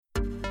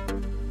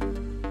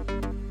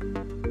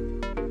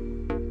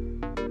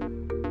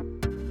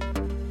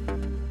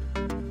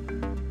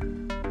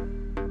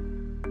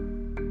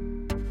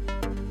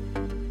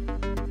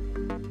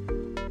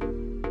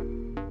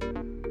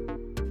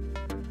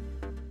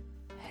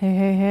Hey,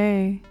 hey,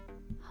 hey.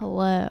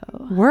 Hello.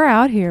 We're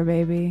out here,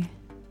 baby.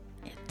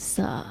 It's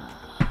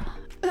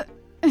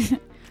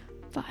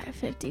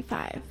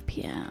 5:55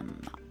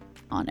 p.m.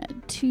 on a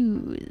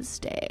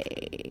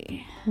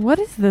Tuesday. What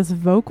is this,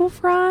 vocal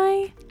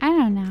fry? I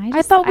don't know.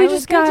 I thought we was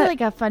just gonna got- do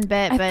like a fun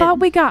bit, I but thought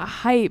we got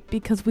hype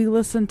because we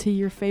listened to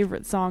your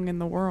favorite song in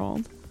the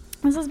world.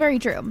 this is very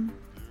true.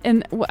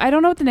 And I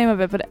don't know what the name of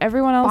it, but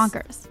everyone else...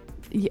 Bonkers.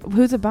 Yeah,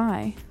 who's it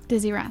by?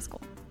 Dizzy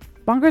Rascal.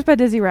 Bonkers by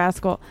Dizzy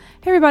Rascal.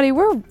 Hey, everybody,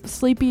 we're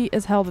sleepy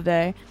as hell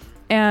today.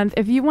 And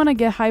if you want to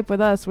get hype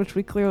with us, which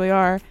we clearly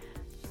are,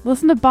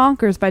 listen to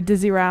Bonkers by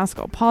Dizzy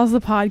Rascal. Pause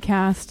the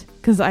podcast,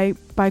 because I,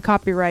 by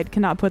copyright,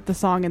 cannot put the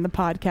song in the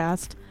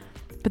podcast.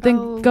 But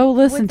then go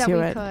listen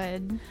to it.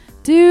 Could.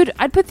 Dude,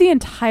 I'd put the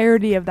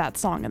entirety of that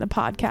song in the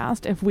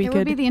podcast if we It could.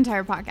 would be the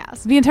entire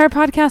podcast. The entire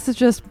podcast is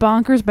just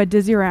Bonkers by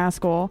Dizzy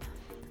Rascal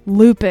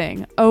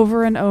looping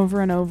over and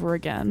over and over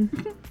again.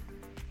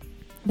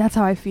 That's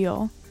how I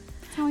feel.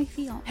 That's how I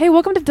feel. Hey,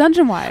 welcome to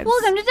Dungeon Wives.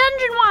 Welcome to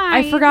Dungeon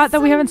Wives. I forgot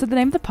that we haven't said the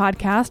name of the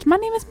podcast. My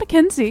name is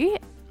Mackenzie.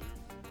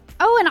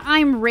 Oh, and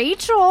I'm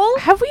Rachel.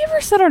 Have we ever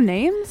said our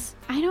names?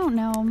 I don't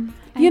know.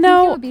 I You think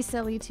know, it would be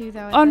silly too,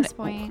 though. At on this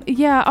point,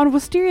 Yeah, on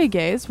Wisteria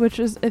Gaze, which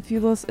is, if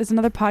you listen, is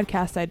another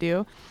podcast I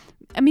do.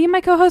 And me and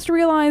my co-host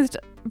realized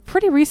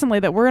pretty recently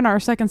that we're in our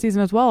second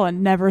season as well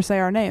and never say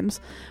our names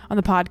on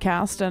the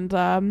podcast. And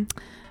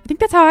I think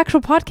that's how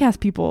actual podcast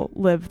people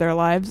live their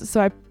lives.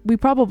 So we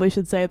probably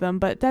should say them,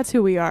 but that's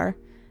who we are.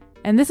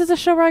 And this is a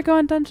show where I go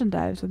on dungeon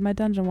dives with my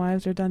dungeon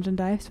wives or dungeon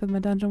dives with my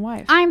dungeon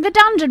wife. I'm the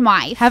Dungeon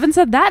Wife. Haven't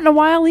said that in a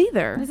while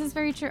either. This is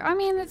very true. I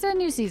mean, it's a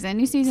new season.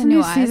 New It's season, a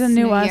new us. season,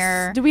 new us.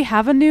 year. Do we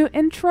have a new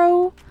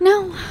intro?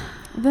 No.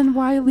 Then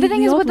why leave The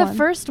thing is, old with the one?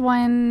 first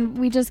one,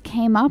 we just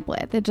came up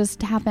with. It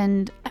just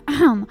happened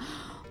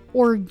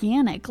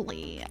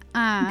organically.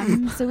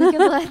 So we could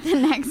let the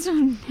next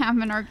one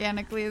happen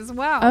organically as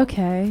well.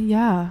 Okay,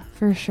 yeah,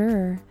 for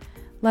sure.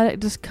 Let it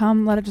just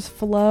come, let it just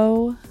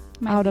flow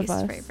My out least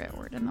of us. favorite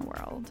word in the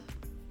world.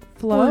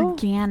 Flow?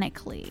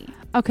 Organically.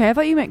 Okay, I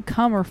thought you meant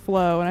come or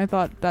flow, and I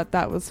thought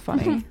that was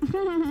funny.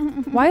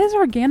 Why is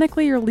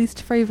organically your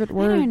least favorite I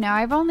word? don't know.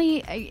 I've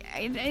only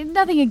I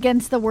nothing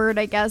against the word,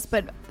 I guess,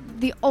 but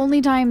the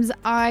only times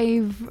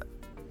I've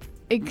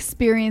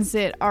experienced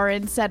it are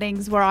in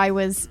settings where I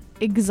was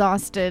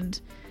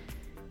exhausted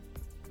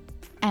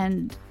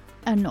and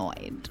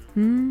annoyed.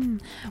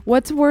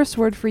 What's the worst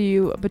word for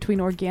you between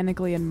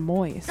organically and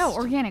moist? Oh,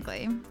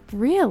 organically.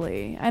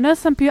 Really? I know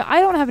some people, I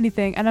don't have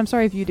anything, and I'm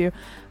sorry if you do,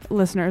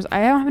 listeners.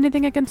 I don't have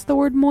anything against the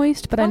word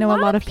moist, but I know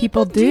a lot of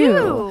people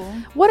do.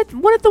 What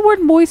did the word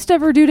moist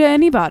ever do to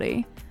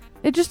anybody?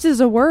 It just is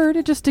a word.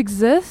 It just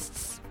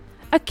exists.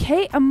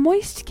 A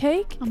moist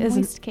cake is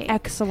an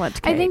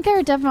excellent cake. I think there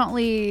are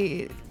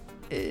definitely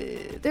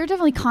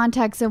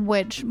contexts in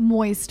which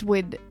moist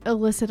would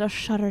elicit a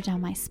shudder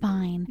down my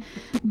spine,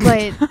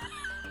 but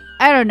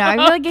I don't know. I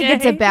feel like it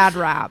gets a bad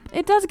rap.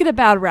 It does get a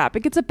bad rap.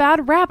 It gets a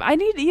bad rap.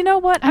 You know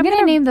what? I'm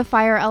gonna name the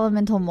fire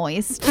elemental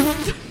moist.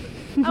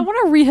 I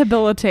want to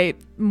rehabilitate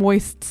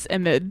Moist's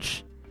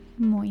image.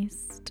 Moist.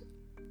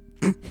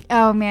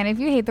 Oh man, if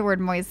you hate the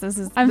word moist, this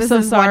is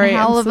sorry. one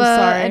hell of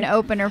sorry. an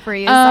opener for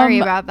you. Sorry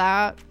about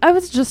that. I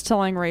was just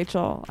telling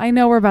Rachel, I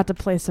know we're about to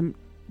play some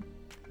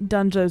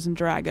Dungeons and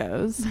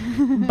Dragons,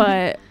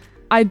 but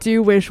I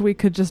do wish we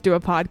could just do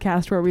a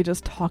podcast where we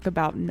just talk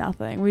about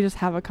nothing. We just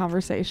have a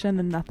conversation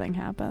and nothing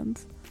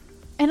happens.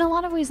 In a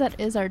lot of ways, that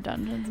is our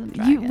Dungeons and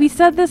Dragons. We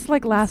said this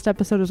like last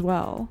episode as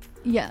well.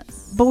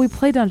 Yes. But we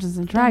play Dungeons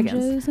and Dragons.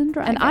 Dungeons and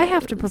Dragons. And I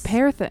have to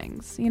prepare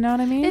things. You know what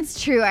I mean?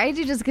 It's true. I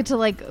do just get to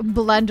like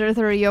blunder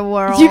through your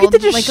world. You get to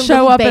just like a show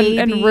little up baby,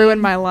 and ruin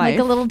my life. Like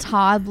a little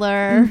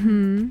toddler.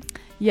 Mm-hmm.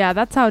 Yeah,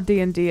 that's how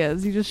D&D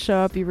is. You just show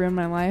up, you ruin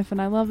my life,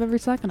 and I love every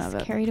second of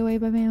it. Carried away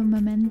by my own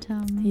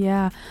momentum.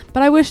 Yeah.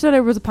 But I wish that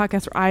it was a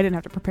podcast where I didn't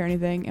have to prepare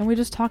anything, and we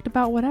just talked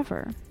about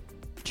whatever.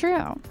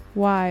 True.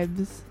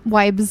 Wives.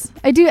 We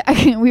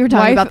were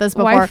talking about this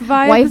before. Wife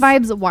vibes? Wife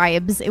vibes,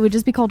 wives. It would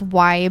just be called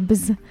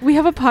wives. We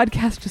have a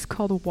podcast just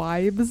called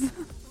Wives.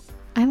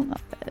 I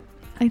love it.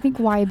 I think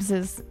wives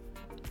is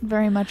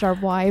very much our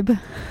vibe.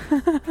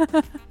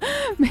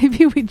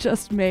 Maybe we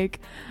just make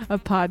a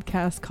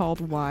podcast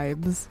called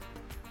Wives.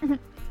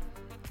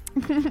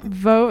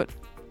 Vote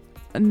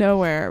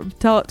nowhere.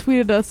 Tweet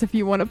at us if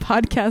you want a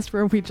podcast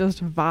where we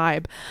just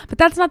vibe. But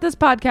that's not this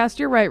podcast.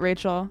 You're right,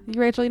 Rachel.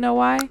 You know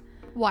why?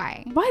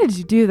 Why? Why did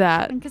you do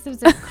that? Because it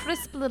was a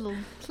crisp little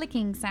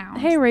clicking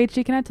sound. Hey,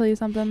 Rachie, can I tell you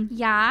something?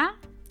 Yeah?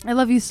 I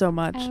love you so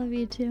much. I love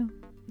you too.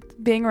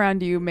 Being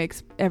around you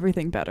makes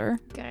everything better.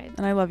 Good.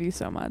 And I love you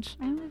so much.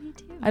 I love you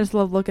too. I just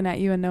love looking at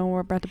you and knowing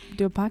we're about to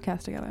do a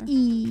podcast together.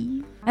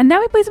 E. And now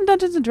we play some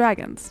Dungeons and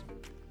Dragons.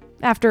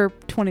 After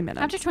 20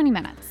 minutes. After 20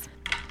 minutes.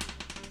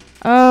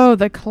 Oh,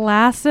 the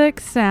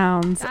classic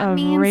sounds That of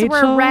means Rachel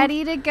we're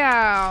ready to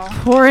go.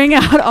 pouring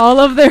out all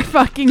of their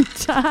fucking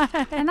time.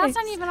 And that's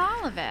not even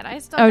all of it. I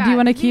still Oh, got do you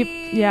want to keep?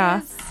 these.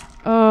 Yeah.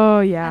 Oh,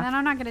 And yeah. then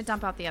I'm not going to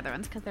dump out the other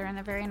ones because they're in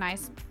a very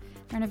nice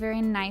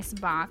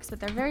box,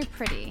 but they're very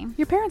pretty.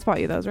 Your parents bought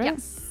you those, right?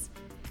 Yes.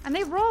 And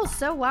they roll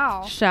so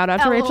well. Shout out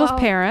to LOL. Rachel's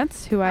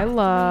parents, who I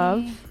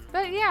love.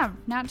 But yeah,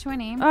 not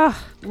 20. Ugh,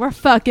 we're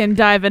fucking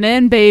diving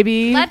in,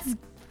 baby. Let's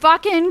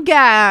fucking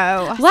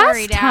go. Sorry,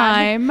 Last Dad.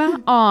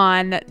 time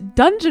on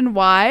Dungeon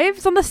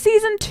Wives, on the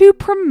season 2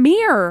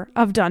 premiere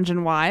of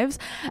Dungeon Wives,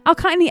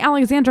 Alkine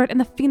Alexandrite and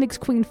the Phoenix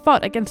Queen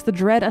fought against the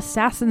dread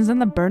assassins in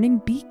the Burning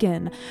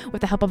Beacon.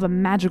 With the help of a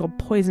magical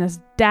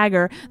poisonous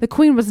dagger, the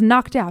queen was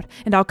knocked out,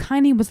 and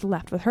Alkine was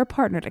left with her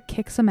partner to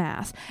kick some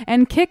ass.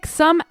 And kick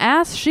some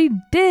ass she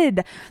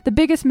did! The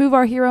biggest move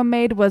our hero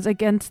made was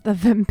against the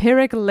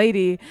vampiric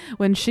lady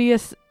when she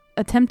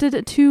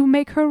attempted to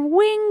make her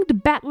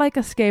winged bat-like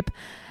escape.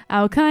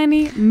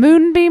 Alkine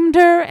moonbeamed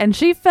her, and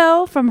she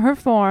fell from her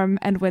form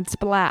and went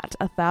splat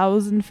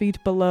 1,000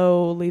 feet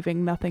below,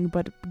 leaving nothing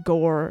but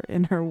gore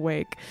in her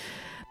wake.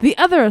 The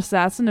other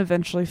assassin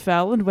eventually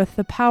fell, and with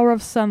the power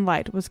of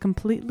sunlight was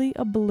completely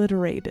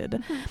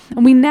obliterated.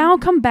 And we now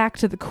come back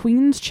to the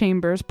Queen's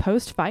chambers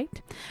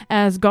post-fight,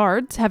 as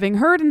guards, having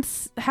heard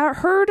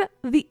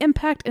the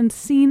impact and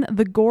seen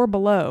the gore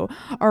below,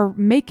 are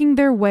making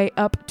their way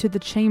up to the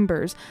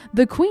chambers.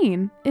 The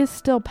Queen is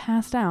still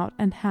passed out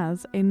and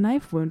has a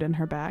knife wound in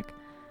her back.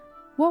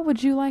 What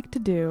would you like to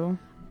do?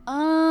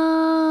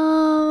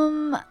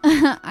 I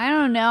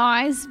don't know.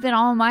 I spent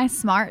all my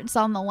smarts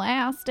on the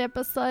last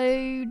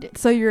episode.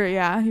 So you're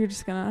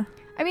just gonna...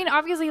 I mean,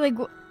 obviously, like,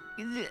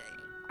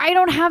 I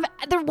don't have...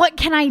 What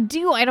can I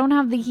do? I don't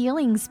have the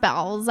healing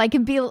spells. I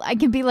can be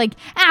like,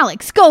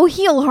 Alex, go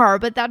heal her.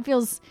 But that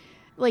feels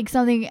like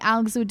something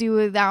Alex would do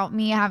without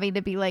me having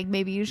to be like,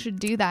 maybe you should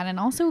do that. And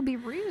also would be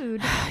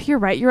rude. You're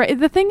right.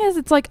 The thing is,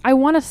 it's like, I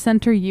want to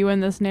center you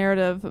in this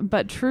narrative,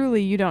 but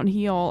truly you don't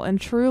heal,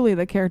 and truly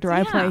the character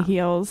I play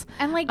heals.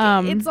 And like,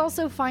 it's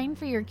also fine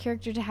for your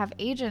character to have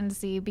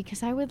agency,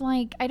 because I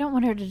don't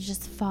want her to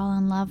just fall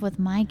in love with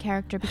my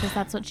character because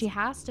that's what she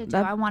has to do.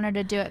 I want her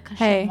to do it because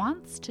she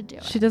wants to do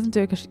it. She doesn't do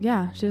it because she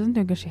doesn't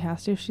do it because she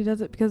has to. She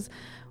does it because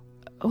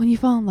when you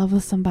fall in love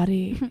with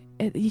somebody,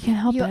 you can't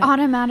help it. You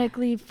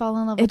automatically fall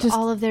in love with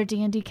all of their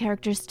D&D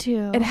characters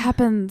too. It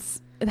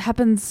happens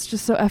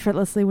just so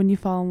effortlessly when you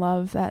fall in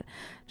love that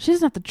she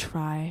doesn't have to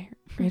try,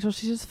 Rachel.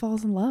 She just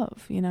falls in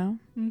love, you know?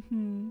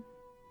 Mm-hmm.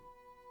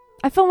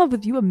 I fell in love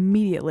with you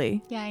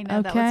immediately. Yeah, I know.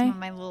 Okay? That was what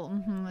my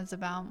little was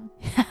about.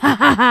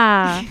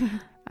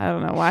 I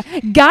don't know why.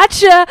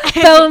 Gotcha!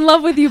 Fell in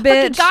love with you,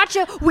 bitch.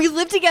 Gotcha! We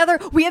live together.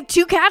 We have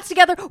 2 cats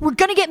together. We're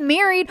gonna get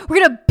married.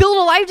 We're gonna build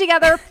a life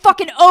together.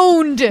 Fucking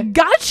owned.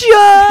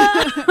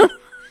 Gotcha!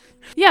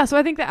 Yeah, so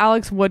I think that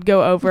Alex would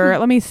go over.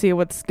 Let me see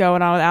what's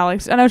going on with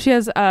Alex. I know she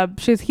has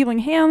healing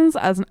hands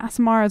as an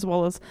Aasimar, as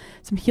well as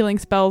some healing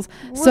spells.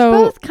 We're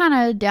both kind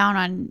of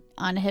down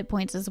on hit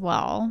points as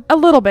well. A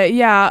little bit,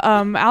 yeah.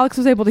 Alex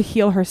was able to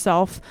heal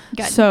herself.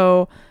 Good.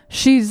 So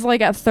she's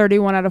like at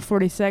 31 out of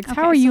 46. Okay,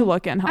 how are you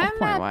looking health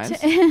point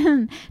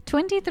wise?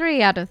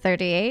 23 out of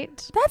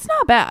 38. That's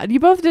not bad. You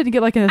both didn't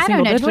get like in a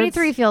single digits.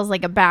 23 feels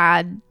like a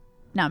bad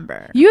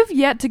number. You have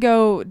yet to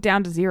go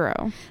down to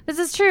 0. This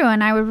is true,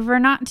 and I would prefer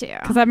not to.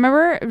 Because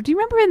do you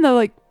remember in the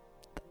like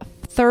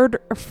 3rd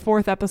or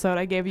 4th episode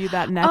I gave you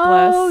that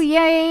necklace? Oh,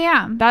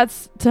 yeah.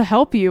 That's to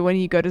help you when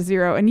you go to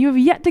 0, and you have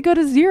yet to go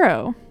to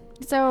 0.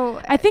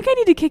 So I think I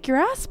need to kick your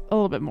ass a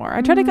little bit more.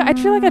 I feel like I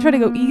try to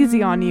go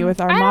easy on you with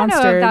our monsters.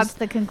 I don't know if that's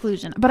the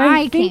conclusion. But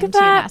I think came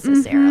that to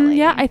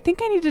necessarily. I think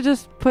I need to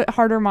just put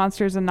harder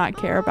monsters and not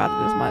care about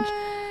it as much.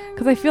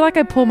 Because I feel like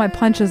I pull my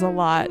punches a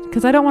lot.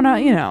 Because I don't want to, I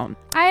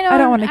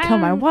don't want to kill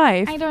my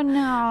wife. I don't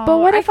know. But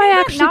what if I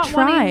actually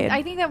tried?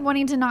 I think that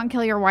wanting to not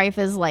kill your wife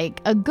is like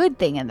a good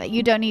thing, and that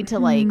you don't need to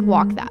like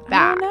walk that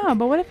back. I don't know.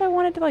 But what if I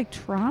wanted to like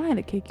try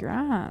to kick your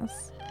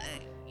ass?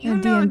 You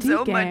know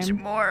so much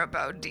more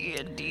about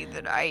D&D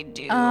than I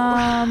do.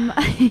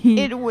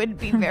 It would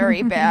be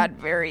very bad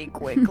very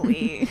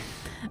quickly.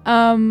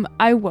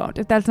 I won't.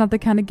 If that's not the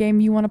kind of game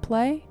you want to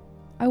play,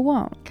 I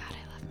won't. God,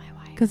 I love my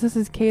wife. Because this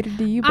is catered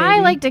to you, baby.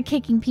 I like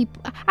kicking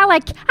people. I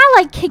like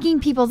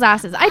kicking people's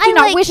asses. I do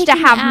not wish to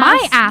have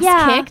my ass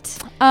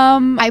kicked.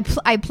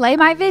 I play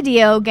my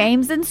video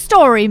games in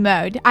story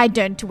mode. I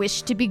don't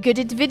wish to be good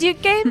at video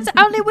games.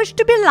 I only wish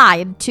to be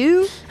lied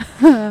to.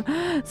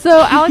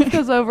 So Alex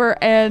goes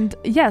over, and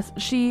yes,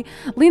 she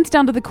leans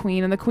down to the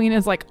queen, and the queen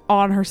is like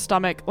on her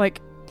stomach, like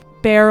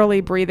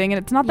barely breathing.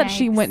 And it's not that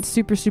she went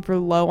super, super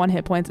low on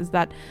hit points. It's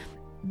that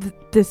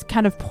this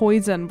kind of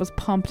poison was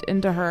pumped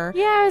into her.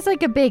 Yeah, it was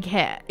like a big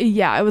hit.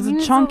 Yeah, it was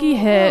a chunky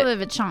hit. A little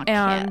bit of a chunky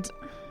and hit.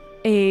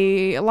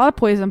 A lot of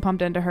poison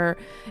pumped into her,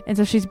 and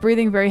so she's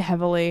breathing very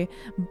heavily.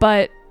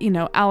 But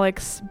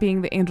Alex,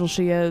 being the angel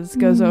she is,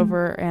 goes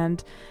over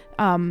and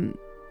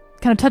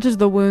kind of touches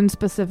the wound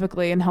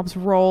specifically and helps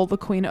roll the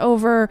queen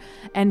over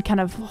and kind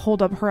of hold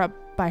her up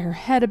by her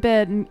head a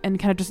bit and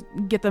kind of just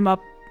get them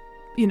up,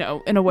 in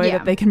a way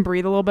that they can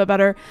breathe a little bit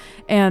better,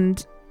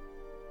 and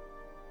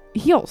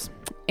heals.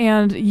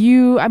 And do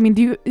you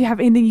have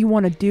anything you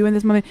want to do in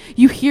this moment?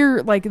 You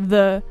hear like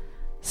the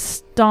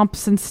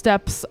stomps and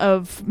steps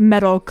of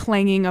metal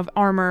clanging of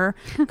armor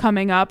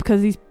coming up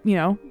because he's,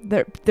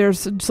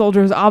 there's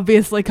soldiers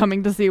obviously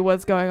coming to see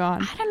what's going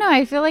on. I don't know.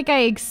 I feel like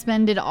I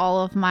expended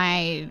all of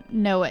my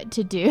know what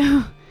to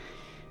do.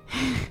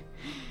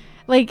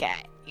 Like,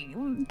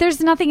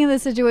 there's nothing in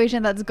this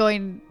situation that's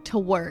going to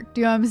work.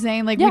 Do you know what I'm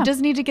saying? Like, we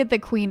just need to get the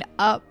queen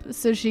up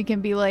so she can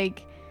be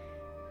like,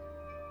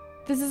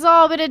 this has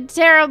all been a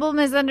terrible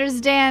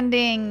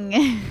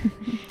misunderstanding.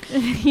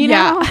 you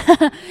know?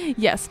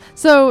 Yes.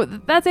 So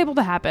that's able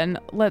to happen.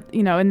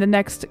 In the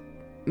next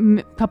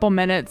couple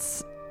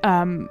minutes,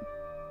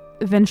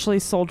 eventually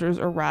soldiers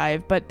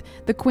arrive, but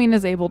the queen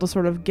is able to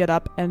sort of get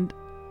up and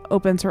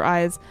opens her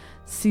eyes,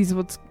 sees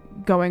what's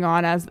going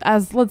on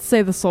as let's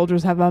say the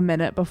soldiers have a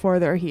minute before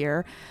they're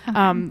here.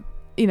 Okay.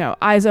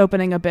 Eyes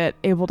opening a bit,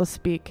 able to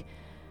speak,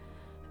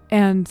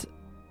 and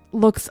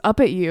looks up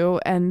at you,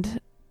 and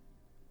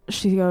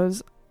she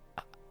goes,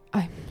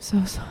 I'm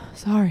so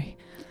sorry.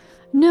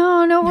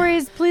 No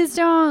worries. Please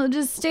don't.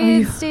 Just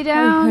stay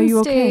down. Are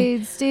you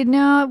okay? Stay.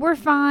 No, we're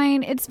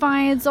fine. It's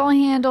fine. It's all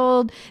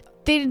handled.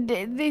 We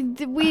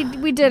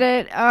did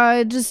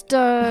it. Just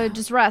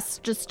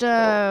rest.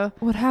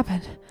 What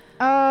happened?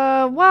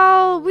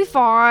 Well, we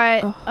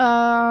fought.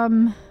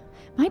 Am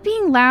I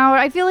being loud?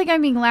 I feel like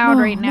I'm being loud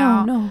right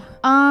now. No.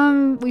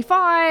 We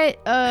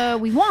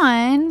fought. We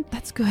won.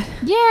 That's good.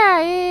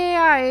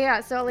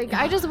 Yeah. So like,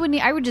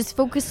 I would just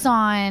focus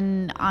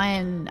on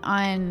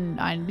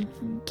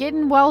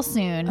getting well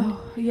soon. Oh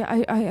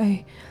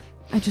yeah.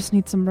 I just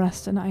need some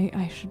rest, and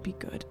I should be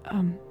good.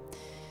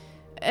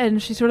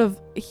 And she sort of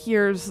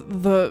hears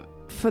the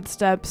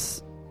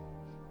footsteps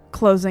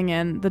closing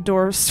in, the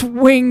door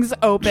swings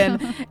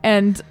open,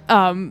 and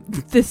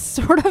this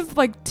sort of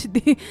like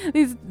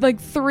these like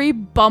three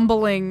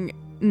bumbling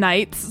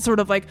knights sort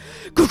of like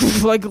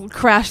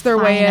crash their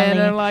way in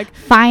and like,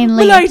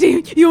 finally,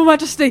 Milady, your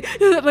majesty.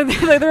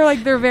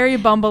 they're very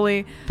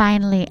bumbly.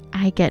 Finally,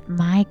 I get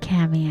my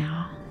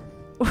cameo.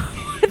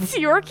 What's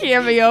your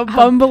cameo?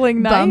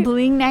 Bumbling Knight?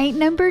 Bumbling Knight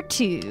number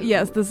 2.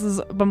 Yes, this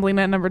is Bumbling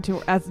Knight number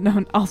 2,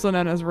 also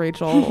known as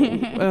Rachel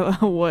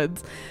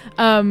Woods.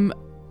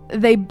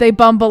 They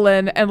bumble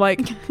in and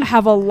like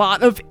have a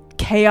lot of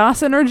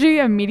chaos energy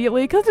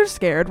immediately because they're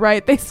scared,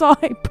 right? They saw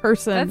a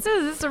person.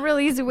 That's a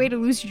really easy way to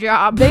lose your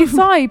job. They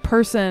saw a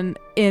person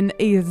in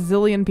a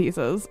zillion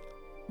pieces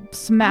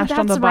smashed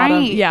on the bottom.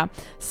 Right. Yeah,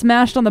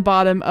 smashed on the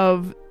bottom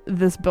of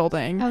this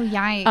building. Oh,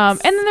 yikes. And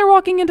then they're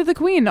walking into the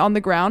queen on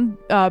the ground,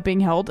 being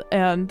held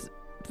and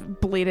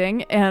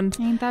bleeding. And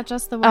ain't that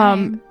just the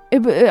way?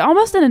 It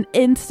almost in an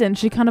instant,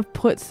 she kind of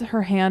puts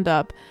her hand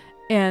up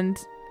and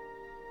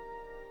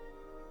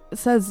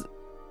says,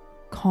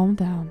 calm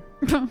down.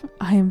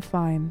 I am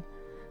fine.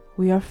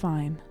 We are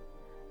fine.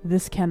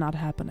 This cannot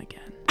happen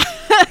again.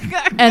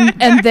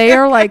 and they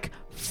are like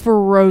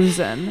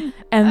frozen,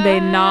 and they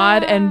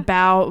nod and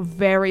bow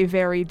very,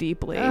 very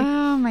deeply.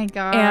 Oh my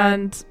god.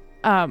 And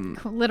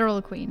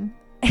literal queen.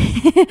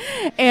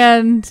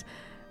 And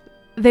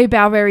they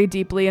bow very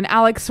deeply, and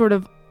Alex sort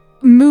of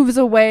moves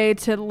away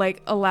to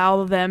like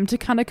allow them to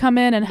kind of come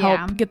in and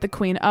help get the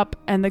queen up.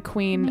 And the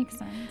queen makes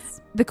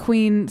sense. The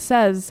queen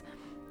says,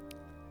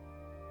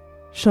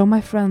 show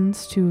my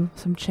friends to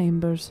some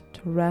chambers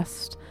to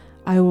rest.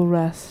 I will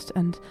rest,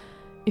 and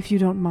if you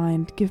don't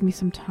mind, give me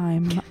some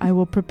time. I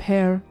will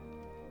prepare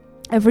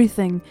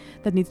everything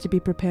that needs to be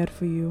prepared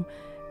for you,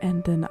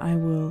 and then I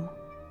will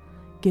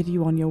get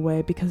you on your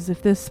way, because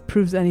if this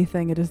proves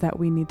anything, it is that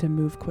we need to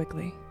move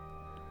quickly.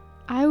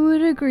 I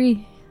would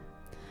agree.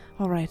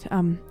 All right.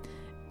 And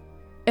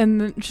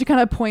then she kind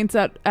of points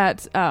at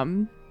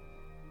one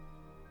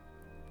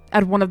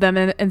of them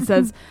and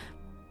says,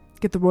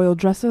 get the royal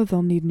dresser.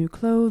 They'll need new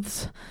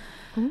clothes.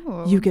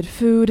 Ooh. You get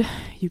food.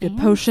 You get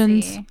Fancy.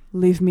 Potions.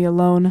 Leave me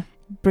alone.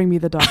 Bring me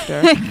the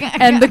doctor.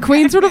 And the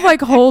queen sort of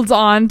like holds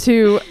on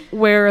to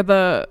where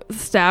the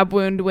stab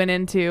wound went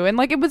into, and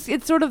like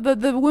it's sort of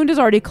the wound is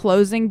already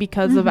closing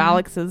because of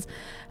Alex's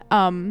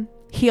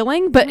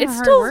healing, but it's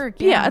still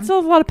it's still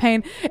a lot of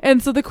pain.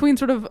 And so the queen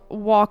sort of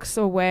walks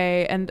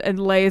away and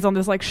lays on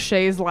this like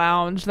chaise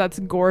lounge that's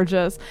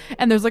gorgeous,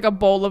 and there's like a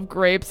bowl of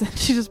grapes, and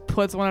she just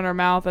puts one in her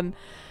mouth and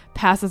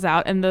passes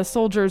out, and the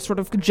soldiers sort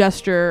of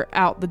gesture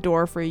out the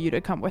door for you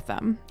to come with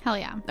them. Hell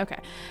yeah. Okay.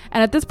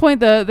 And at this point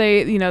the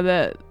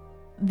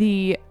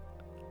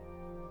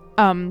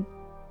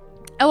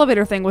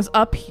elevator thing was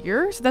up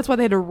here, so that's why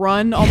they had to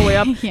run all the way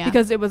up.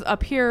 Because it was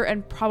up here,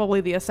 and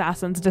probably the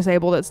assassins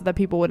disabled it so that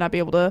people would not be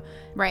able to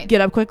get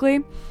up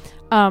quickly.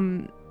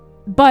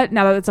 But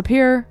now that it's up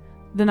here,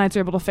 the knights are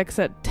able to fix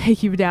it,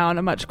 take you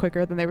down much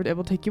quicker than they were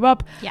able to take you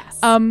up. Yes.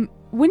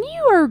 When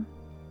you are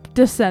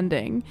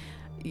descending,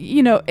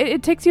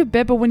 it takes you a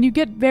bit, but when you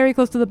get very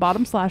close to the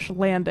bottom /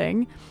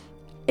 landing,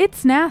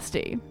 it's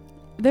nasty.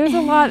 There's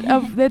a lot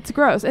of, it's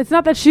gross. It's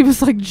not that she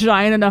was like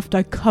giant enough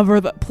to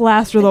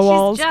plaster the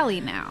walls. She's jelly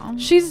now.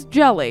 She's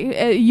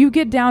jelly. You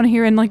get down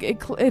here and like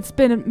it's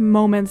been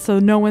moments, so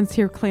no one's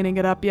here cleaning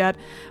it up yet.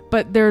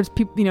 But there's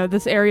people,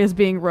 this area is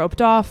being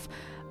roped off.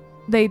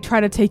 they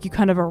try to take you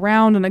kind of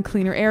around in a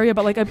cleaner area,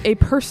 but like a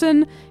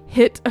person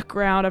hit a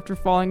ground after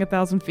falling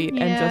 1,000 feet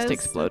and just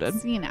exploded.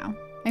 You know,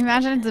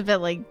 imagine it's a bit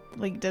like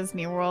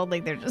Disney World,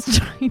 like they're just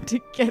trying to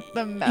get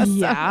the mess out.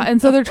 Yeah,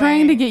 and so they're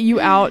trying to get you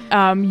out.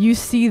 You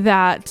see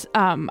that,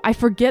 I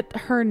forget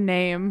her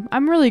name.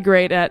 I'm really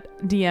great at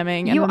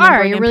DMing. And you're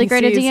NPCs. really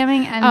great at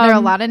DMing, and there are a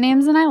lot of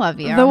names, and I love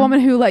you. The woman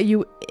who let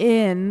you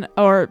in,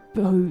 or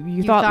who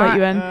you thought let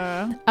you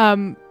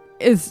in,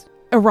 is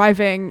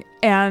arriving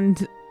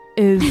and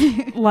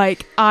is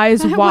like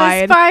eyes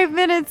wide. I was 5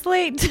 minutes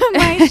late to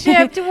my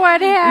shift.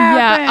 What happened?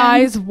 Yeah,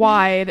 eyes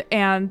wide,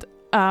 and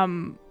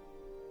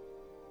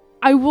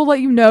I will let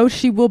you know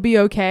she will be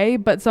okay,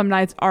 but some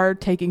knights are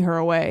taking her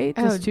away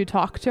just to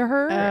talk to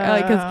her.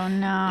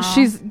 No.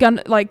 She's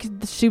gonna, like,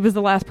 she was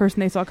the last person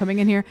they saw coming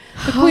in here.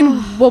 The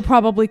queen will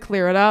probably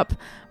clear it up,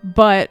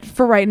 but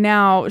for right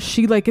now,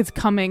 she, like, is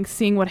coming,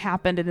 seeing what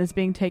happened, and is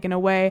being taken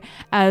away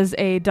as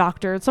a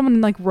doctor. Someone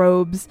in, like,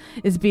 robes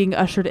is being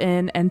ushered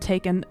in and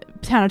takes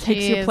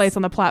your place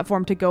on the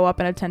platform to go up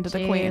and attend to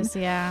the queen.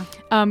 Yeah.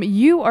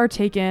 You are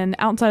taken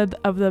outside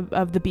of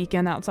the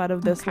beacon, outside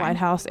of this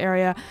lighthouse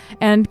area,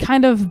 and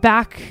kind of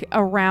back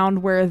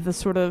around where the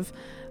sort of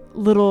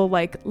little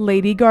like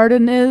lady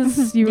garden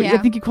is. I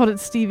think you called it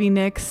Stevie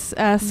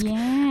Nicks-esque,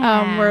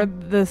 where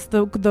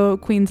the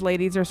queen's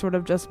ladies are sort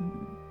of just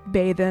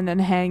bathing and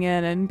hanging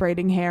and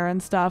braiding hair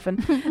and stuff,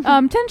 and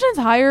tension's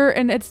higher,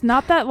 and it's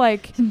not that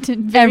like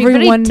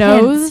everyone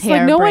knows,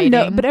 like no one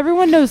knows, but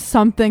everyone knows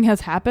something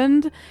has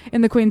happened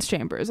in the queen's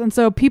chambers, and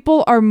so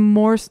people are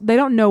they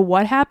don't know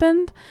what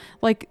happened,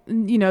 like,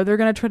 you know, they're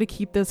gonna try to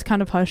keep this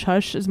kind of hush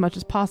hush as much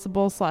as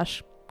possible /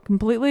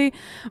 completely,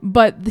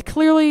 but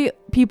clearly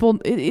people,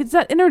 it's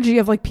that energy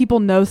of like people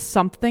know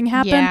something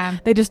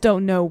happened, they just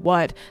don't know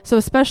what. So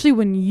especially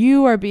when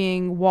you are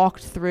being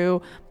walked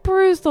through,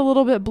 bruised, a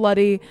little bit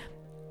bloody,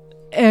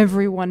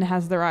 everyone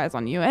has their eyes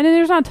on you, and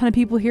there's not a ton of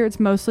people here. It's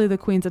mostly the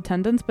queen's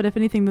attendants, but if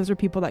anything, those are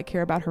people that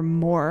care about her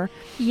more.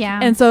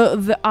 And so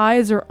the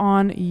eyes are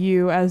on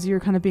you as you're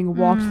kind of being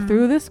walked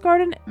through this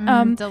garden,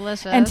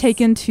 delicious, and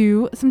taken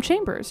to some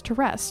chambers to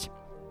rest.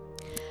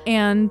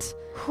 And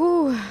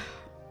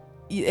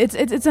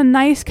it's a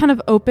nice kind of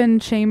open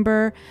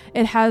chamber.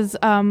 It has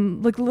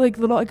like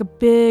a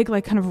big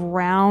like kind of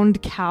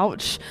round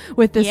couch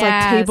with this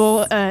like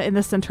table in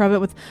the center of it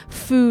with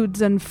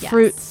foods and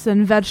fruits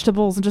and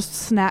vegetables and just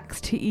snacks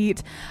to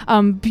eat.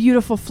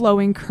 Beautiful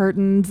flowing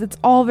curtains. It's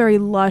all very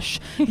lush,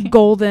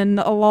 golden.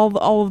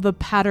 All of the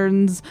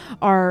patterns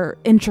are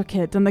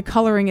intricate, and the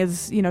coloring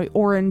is, you know,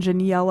 orange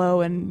and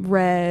yellow and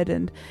red,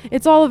 and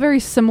it's all a very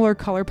similar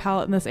color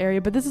palette in this area.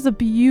 But this is a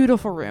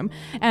beautiful room,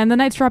 and the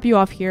knights drop you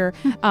off here.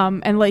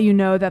 And let you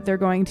know that they're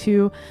going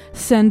to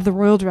send the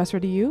royal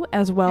dresser to you,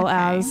 as well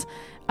as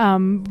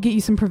get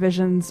you some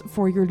provisions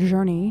for your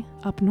journey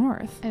up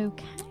north.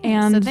 Okay.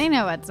 And so they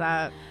know what's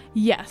up.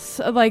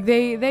 Yes, like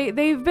they've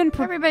been.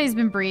 Everybody's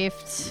been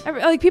briefed.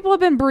 Like people have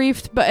been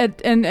briefed,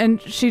 but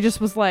and she just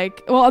was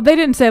like, well, they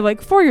didn't say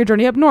like for your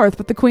journey up north,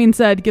 but the queen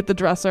said, get the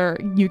dresser,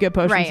 you get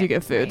potions, you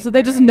get food. So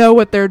they just know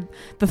what the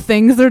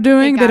things they're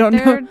doing. They don't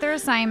know their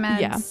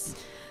assignments. Yeah.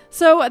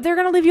 So they're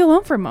going to leave you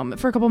alone for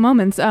a couple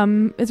moments. Is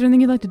there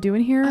anything you'd like to do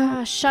in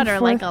here? Shudder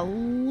like a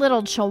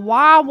little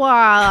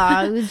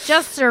chihuahua who's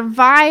just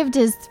survived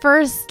his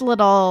first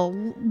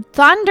little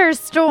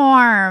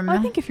thunderstorm. Well,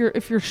 I think if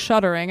you're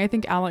shuddering, I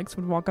think Alex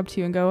would walk up to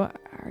you and go,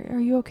 are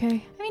you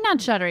okay? I mean, not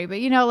shuddery,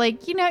 but you know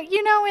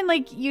when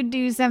like you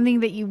do something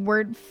that you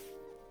weren't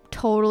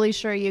totally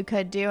sure you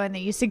could do, and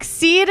that you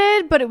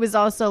succeeded, but it was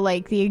also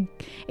like the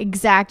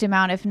exact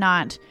amount, if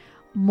not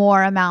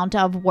more amount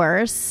of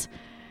worse.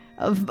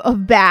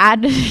 Of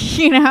bad,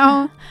 you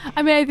know.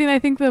 I mean, I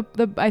think that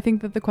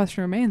the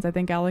question remains. I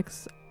think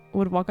Alex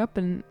would walk up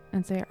and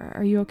say,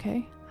 "Are you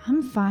okay?"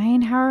 I'm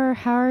fine. How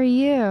are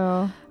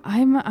you?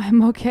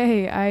 I'm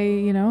okay.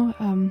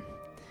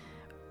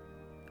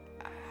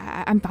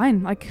 I'm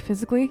fine. Like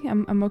physically,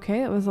 I'm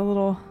okay. It was a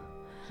little.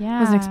 Yeah.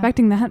 I wasn't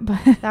expecting that, but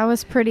that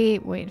was pretty.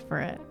 Wait for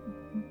it.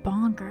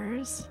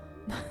 Bonkers.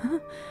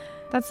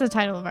 That's the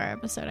title of our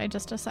episode. I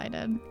just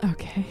decided.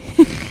 Okay.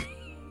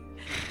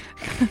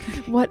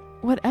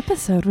 What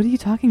episode? What are you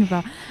talking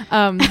about?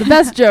 The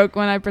best joke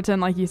when I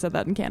pretend like you said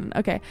that in canon.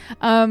 Okay.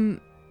 That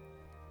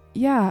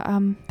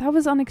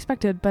was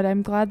unexpected, but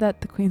I'm glad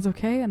that the queen's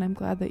okay, and I'm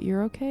glad that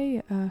you're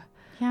okay. Yeah,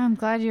 I'm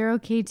glad you're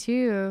okay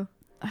too.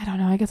 I don't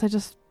know. I guess I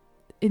just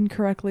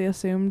incorrectly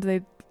assumed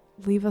they'd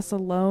leave us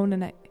alone,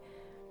 and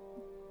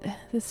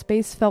this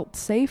space felt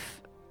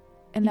safe.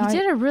 And you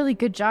did a really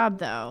good job,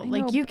 though.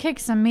 Like, you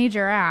kicked some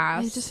major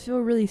ass. I just feel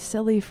really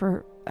silly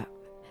for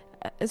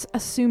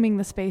assuming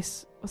the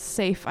space was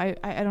safe. I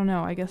don't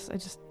know. I guess I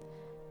just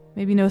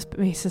maybe no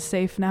space is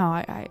safe now.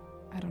 I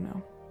don't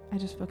know. I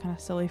just feel kind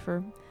of silly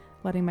for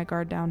letting my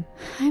guard down.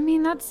 I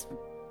mean, that's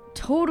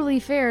totally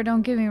fair.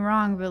 Don't get me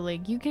wrong, but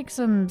like you kicked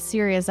some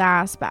serious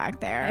ass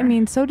back there. I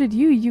mean, so did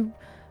you.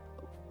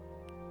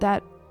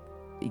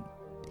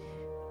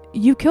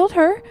 You killed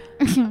her.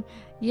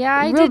 Yeah,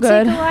 I did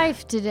take a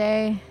life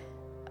today.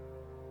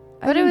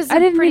 But it was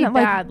a pretty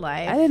bad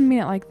life. I didn't mean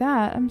it like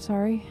that. I'm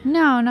sorry.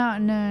 No.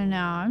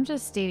 I'm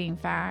just stating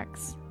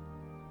facts.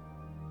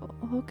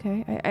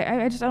 Okay.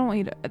 I don't want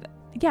you to...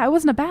 Yeah, it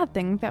wasn't a bad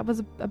thing. That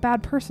was a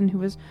bad person who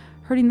was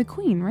hurting the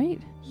queen, right?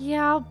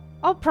 Yeah,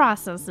 I'll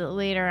process it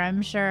later,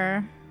 I'm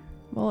sure.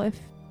 Well, if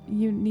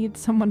you need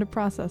someone to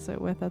process it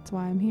with, that's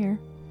why I'm here.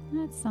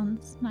 That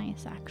sounds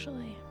nice,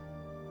 actually.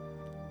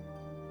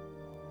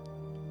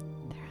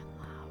 They're in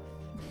love.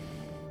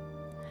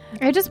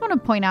 I just want to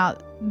point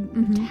out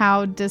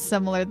how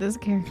dissimilar this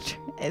character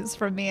is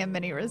from me in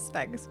many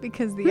respects,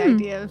 because the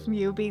idea of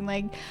you being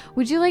like,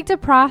 would you like to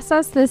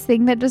process this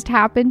thing that just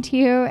happened to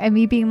you? And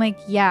me being like,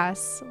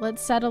 yes,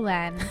 let's settle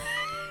in.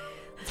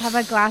 Let's have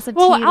a glass of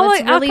tea. Let's really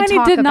talk about it.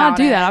 Alkaine did not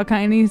do that.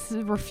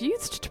 Alkaine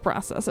refused to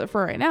process it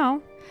for right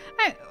now.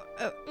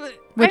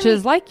 Which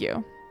is like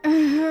you.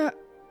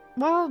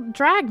 Well,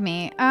 drag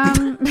me.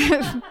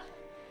 I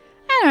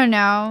don't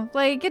know.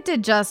 Like, it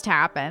did just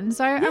happen.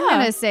 So I'm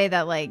going to say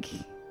that, like,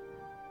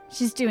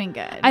 she's doing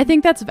good. I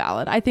think that's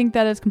valid. I think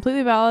that is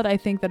completely valid. I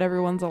think that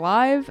everyone's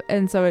alive.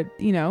 And so, it,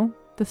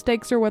 the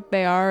stakes are what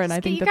they are. And I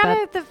think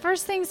the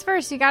first things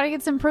first, you got to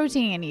get some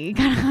protein. You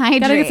got to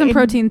hydrate. Got to get some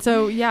protein.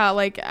 So, yeah,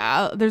 like,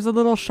 there's a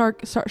little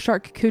shark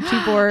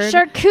coochie board.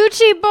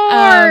 Charcuterie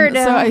board.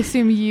 So I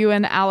assume you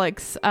and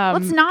Alex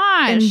let's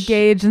not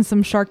engage in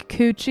some shark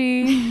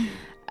coochie.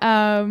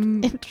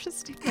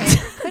 Interesting way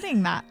of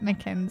putting that,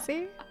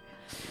 Mackenzie.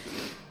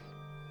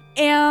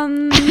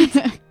 And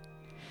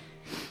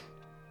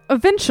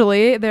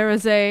eventually there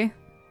is a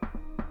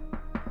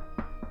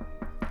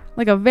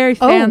very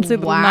fancy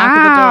little knock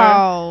at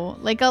the door.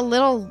 Like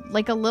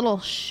a little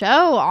show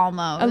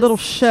almost. A little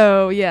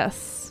show,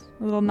 yes.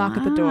 A little knock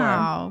at the door.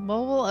 Well,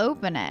 we'll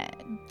open it.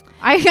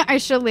 I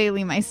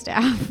shillelagh my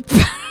staff.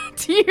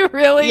 Do you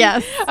really?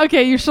 Yes.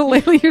 Okay, you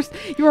shillelagh.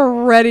 You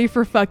are ready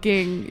for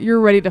you're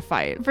ready to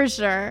fight. For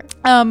sure.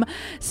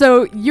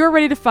 So you're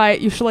ready to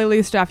fight. You shillelagh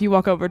your staff. You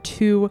walk over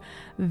to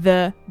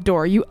the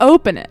door. You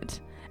open it.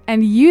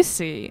 And you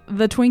see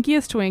the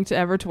twinkiest twink to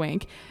ever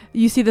twink.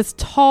 You see this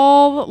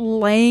tall,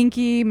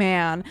 lanky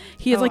man.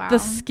 He is the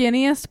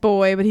skinniest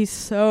boy, but he's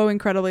so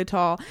incredibly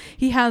tall.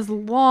 He has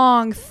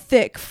long,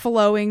 thick,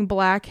 flowing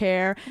black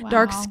hair,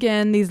 dark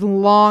skin, these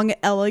long,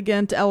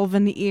 elegant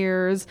elven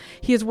ears.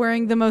 He is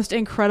wearing the most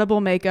incredible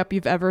makeup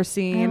you've ever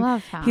seen. I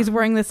love that. He's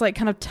wearing this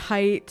kind of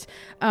tight,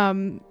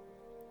 kind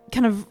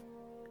of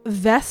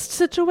vest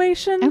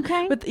situation.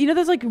 Okay. But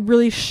those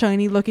really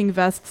shiny looking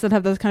vests that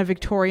have those kind of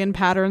Victorian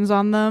patterns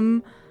on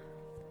them.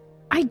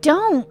 I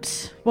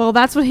don't. Well,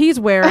 that's what he's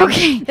wearing.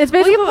 Okay. It's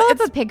basically Will you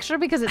pull up a picture,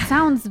 because it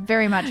sounds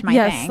very much my thing.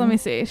 Yes, let me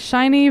see.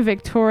 Shiny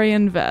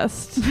Victorian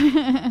vest.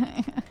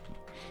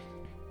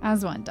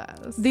 As one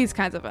does. These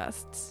kinds of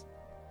vests.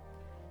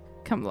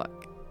 Come look.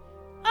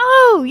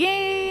 Oh,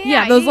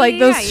 yeah. Those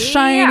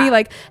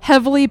shiny,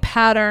 heavily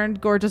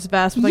patterned, gorgeous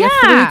vest with a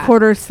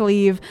 3/4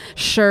 sleeve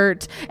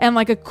shirt and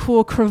a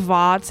cool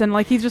cravat, and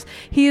he's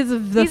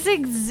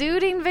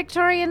exuding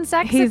Victorian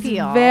sex appeal.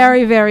 He's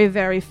very, very,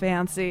 very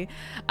fancy,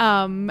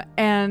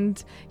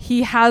 and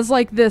he has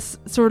this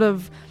sort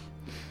of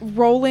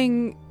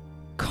rolling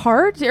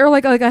cart or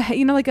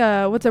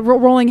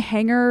rolling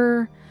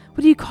hanger.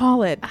 What do you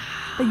call it?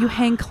 That you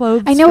hang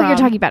clothes. I know what you're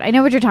talking about.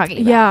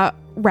 Yeah,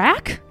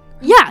 rack.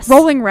 Yes.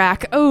 Rolling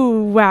rack.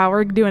 Oh, wow.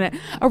 We're doing it.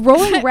 A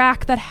rolling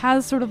rack that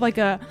has sort of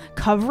a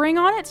covering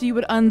on it. So you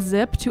would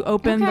unzip to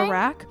open the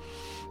rack.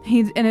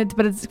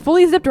 But it's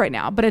fully zipped right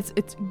now, but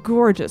it's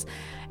gorgeous.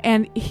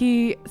 And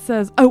he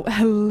says, "Oh,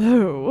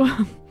 hello."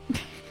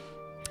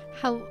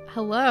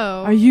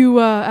 Hello. Are you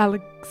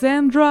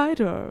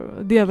Alexandrite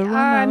or the other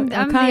one?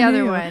 I'm the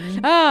other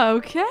one. Oh,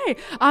 okay.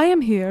 I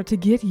am here to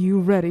get you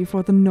ready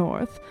for the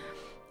north.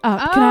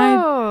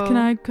 Can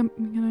I come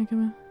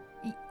in?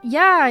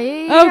 Yeah.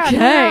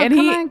 Okay,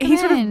 no, and he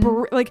sort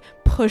of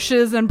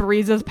pushes and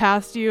breezes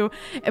past you,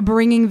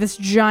 bringing this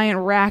giant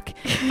rack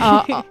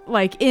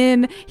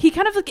in. He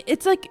kind of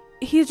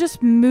he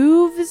just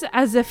moves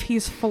as if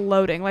he's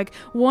floating.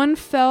 One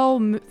fell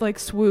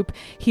swoop.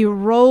 He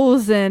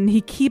rolls in.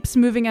 He keeps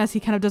moving as he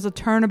kind of does a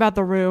turn about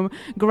the room,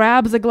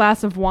 grabs a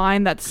glass of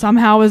wine that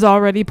somehow is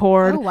already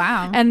poured. Oh,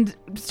 wow. And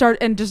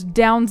just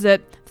downs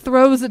it.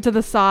 Throws it to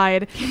the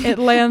side. It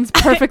lands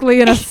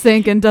perfectly in a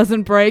sink and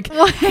doesn't break.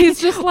 He's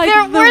just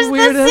where's the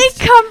weirdest. The sink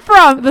come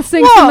from? The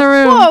sink's in the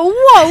room.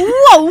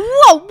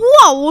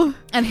 Whoa.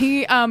 And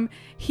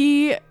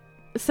he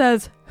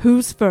says,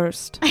 "Who's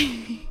first?"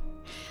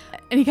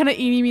 And he kind of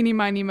eeny, meeny,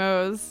 miny,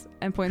 moes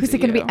and points Who's at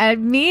you. Who's it going to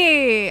be?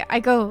 Me. I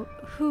go,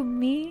 who,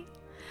 me?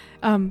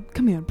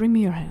 Come here. Bring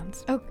me your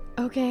hands. Oh,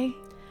 okay.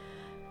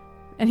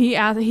 And he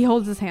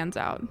holds his hands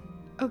out.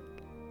 Oh,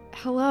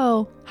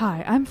 hello.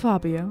 Hi, I'm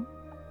Fabio.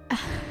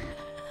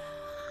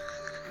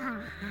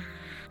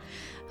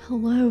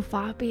 Hello,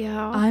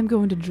 Fabio. I'm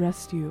going to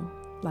dress you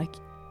like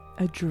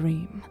a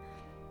dream.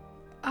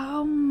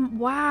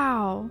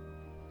 Wow.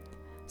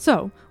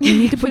 So, we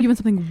need to put you in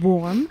something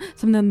warm,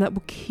 something that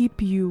will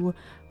keep you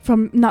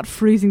from not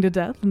freezing to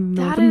death in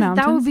the northern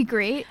mountains. That would be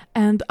great.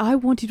 And I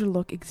want you to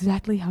look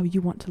exactly how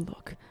you want to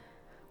look.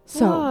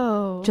 So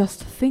Whoa.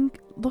 just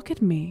look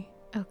at me.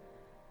 Oh.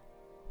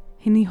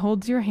 And he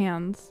holds your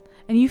hands,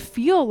 and you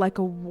feel like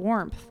a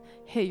warmth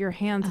hit your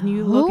hands, and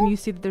you look and you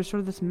see that there's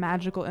sort of this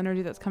magical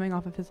energy that's coming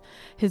off of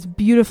his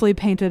beautifully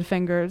painted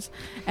fingers,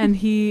 and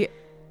he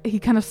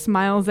kind of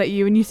smiles at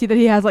you, and you see that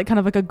he has like kind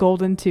of like a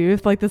golden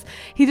tooth, like this.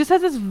 He just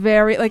has this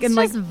very like, and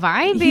like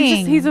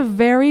vibing. He's a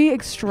very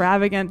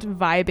extravagant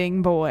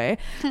vibing boy,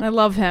 and I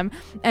love him.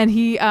 And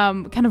he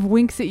kind of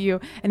winks at you,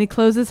 and he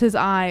closes his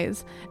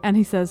eyes, and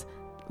he says,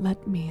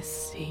 "Let me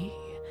see."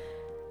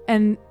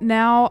 And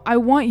now I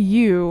want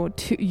you,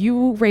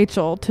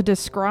 Rachel, to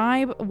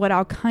describe what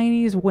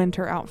Alkyne's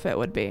winter outfit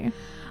would be.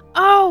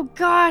 Oh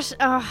gosh.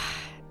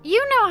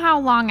 You know how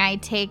long I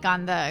take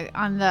on the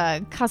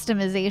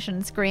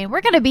customization screen.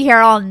 We're gonna be here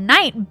all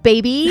night,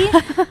 baby.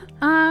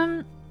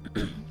 I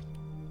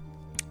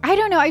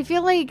don't know. I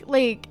feel like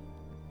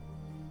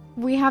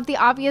we have the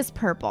obvious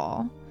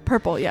purple.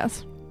 Purple,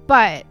 yes.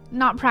 But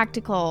not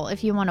practical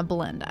if you want to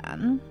blend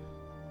in.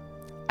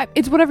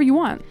 It's whatever you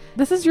want.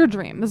 This is your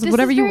dream. This is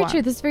whatever you want.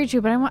 This is very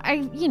true. But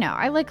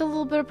I like a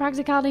little bit of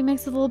practicality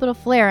mixed with a little bit of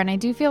flair, and I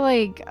do feel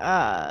like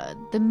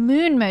the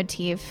moon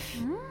motif.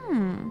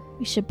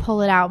 We should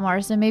pull it out more.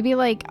 So maybe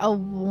like a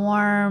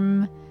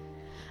warm.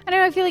 I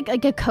don't know. I feel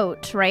like a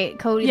coat, right?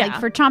 Coat, like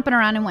for chomping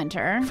around in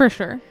winter, for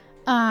sure.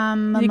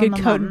 You could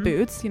coat and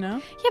boots, you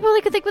know. Yeah,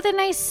 but like with a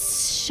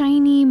nice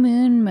shiny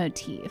moon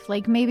motif,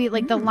 like maybe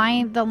like the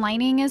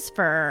lining is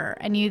fur,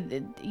 and you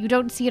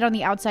don't see it on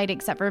the outside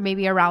except for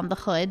maybe around the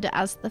hood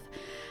as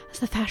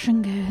the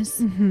fashion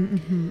goes.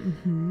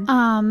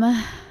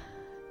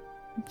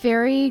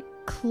 Very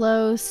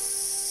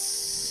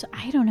close.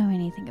 I don't know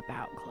anything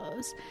about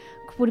clothes.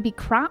 Would it be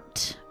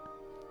cropped?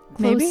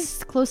 Maybe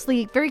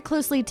very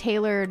closely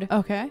tailored.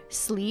 Okay.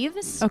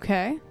 Sleeves.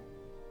 Okay.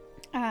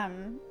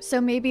 So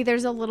maybe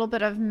there's a little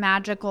bit of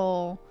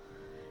magical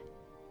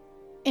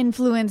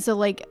influence. So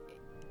like,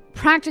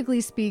 practically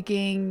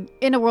speaking,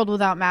 in a world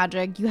without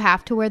magic, you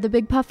have to wear the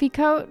big puffy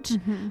coat,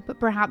 but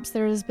perhaps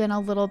there's been a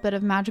little bit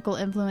of magical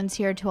influence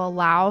here to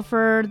allow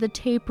for the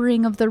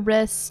tapering of the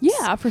wrists.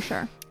 Yeah, for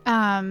sure.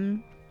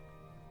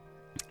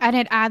 And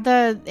it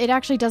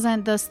actually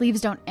doesn't, the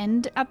sleeves don't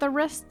end at the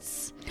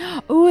wrists.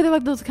 Oh, they're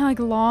like those kind of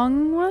like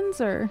long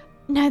ones, or?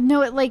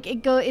 No,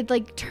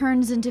 it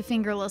turns into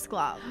fingerless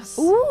gloves.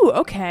 Ooh,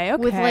 okay.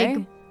 With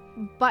like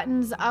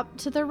buttons up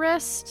to the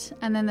wrist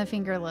and then the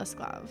fingerless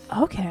glove.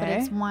 Okay. But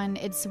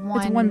it's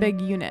one big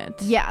unit.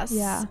 Yes.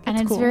 Yeah. And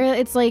it's cool.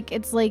 it's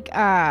like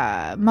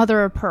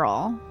mother of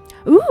pearl.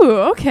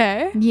 Ooh,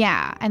 okay.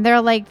 Yeah. And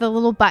they're like the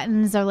little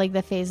buttons are like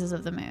the phases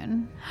of the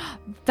moon.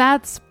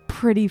 That's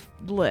pretty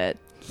lit.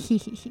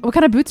 What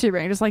kind of boots are you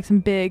wearing? Just like some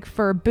big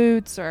fur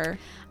boots, or?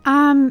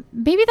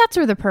 Maybe that's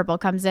where the purple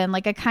comes in,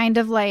 like a kind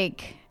of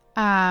like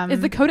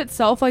is the coat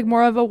itself like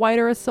more of a white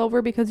or a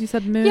silver, because you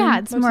said moon? Yeah,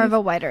 it's more of a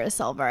white or a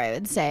silver, I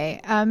would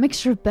say.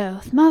 Mixture of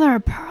both. Mother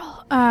of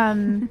pearl.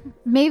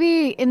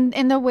 Maybe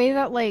in the way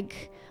that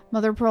like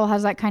mother of pearl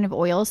has that kind of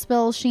oil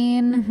spill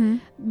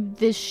sheen,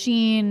 this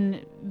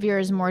sheen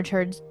veers more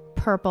towards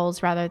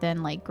purples rather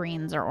than like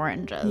greens or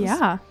oranges.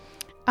 Yeah.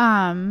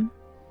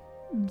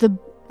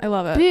 I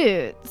love it.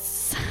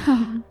 Boots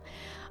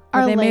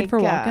are they made for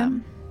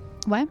walking?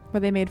 What?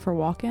 Were they made for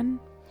walking?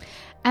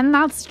 And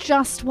that's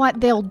just what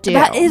they'll do.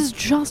 That is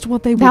just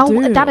what they will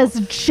do. That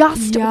is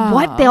just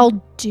what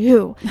they'll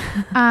do.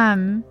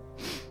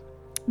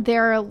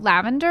 They're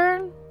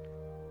lavender.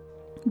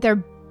 They're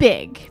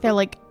big. They're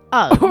like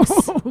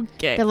Uggs.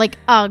 Okay. They're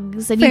like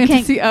Uggs. And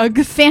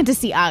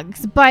Fantasy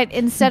Uggs. But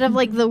instead of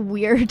like the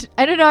weird,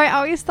 I don't know, I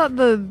always thought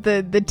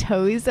the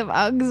toes of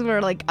Uggs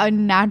were like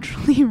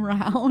unnaturally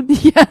round.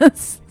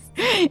 Yes.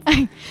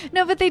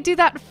 No, but they do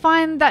that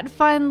fun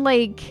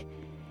like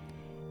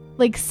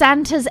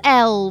Santa's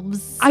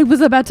elves. I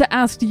was about to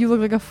ask, do you look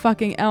like a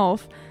fucking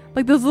elf?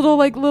 Like those little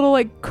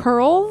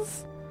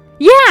curls?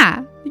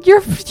 Yeah.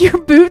 Your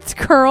boots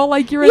curl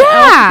like you're an elf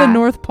at the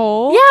North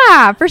Pole?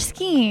 Yeah, for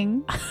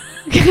skiing.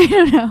 I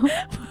don't know.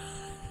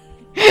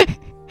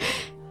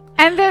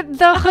 And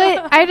the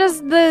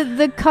hood,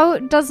 the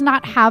coat does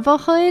not have a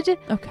hood.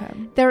 Okay.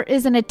 There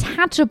is an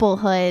attachable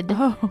hood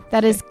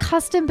that is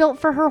custom built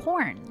for her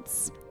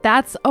horns.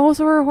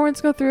 So her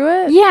horns go through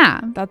it?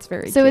 Yeah. That's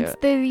very cute. So it's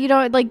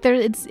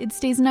it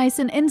stays nice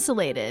and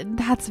insulated.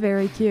 That's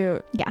very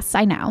cute. Yes,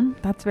 I know.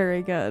 That's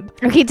very good.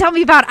 Okay, tell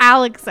me about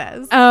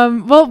Alex's.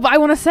 Well, I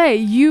want to say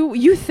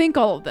you think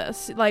all of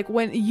this, like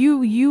when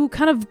you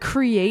kind of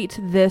create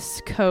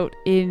this coat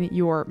in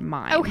your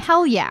mind. Oh,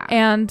 hell yeah.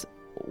 And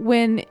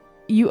when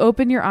you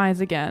open your eyes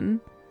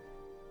again,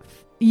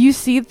 you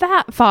see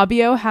that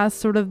Fabio has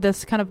sort of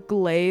this kind of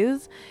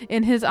glaze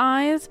in his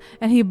eyes,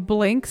 and he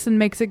blinks and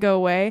makes it go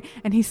away,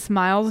 and he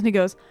smiles and he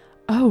goes,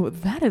 "Oh,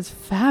 that is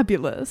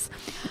fabulous."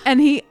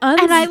 And he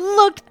I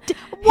looked.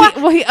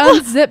 He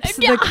unzips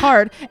the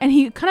card and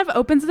he kind of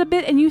opens it a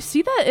bit, and you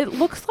see that it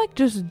looks like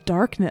just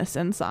darkness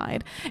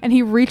inside. And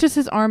he reaches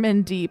his arm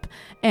in deep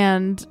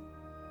and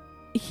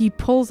he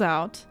pulls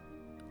out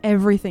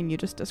everything you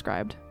just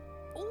described.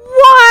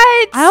 What?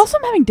 I also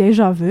am having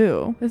deja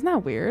vu. Isn't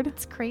that weird?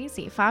 It's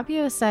crazy.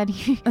 Fabio said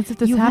as if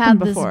this happened had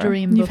before. This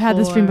dream You've before. had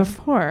this dream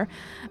before.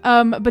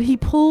 But he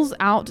pulls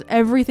out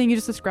everything you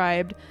just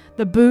described,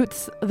 the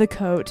boots, the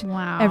coat,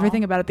 wow,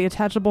 everything about it, the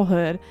attachable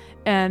hood,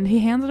 and he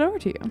hands it over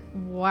to you.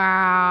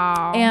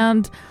 Wow.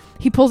 And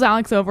he pulls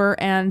Alex over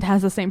and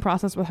has the same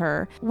process with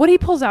her. What he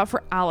pulls out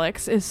for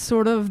Alex is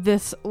sort of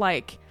this,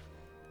 like,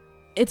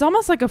 it's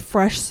almost like a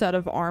fresh set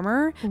of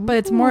armor, but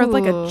it's more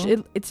like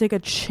it's like a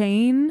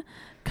chain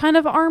kind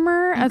of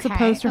armor as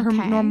opposed to her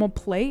normal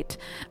plate.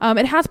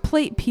 It has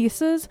plate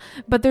pieces,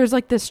 but there's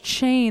like this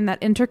chain that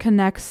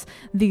interconnects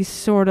these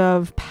sort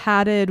of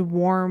padded,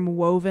 warm,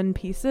 woven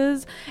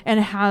pieces, and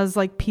it has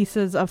like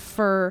pieces of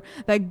fur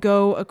that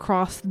go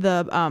across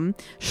the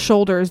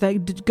shoulders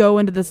that go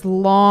into this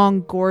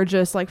long,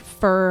 gorgeous like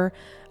fur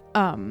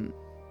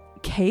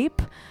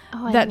cape.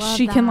 That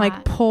she can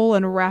like pull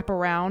and wrap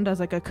around as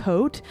like a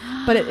coat,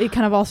 but it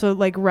kind of also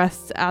like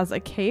rests as a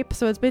cape.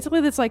 So it's basically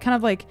this like kind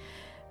of like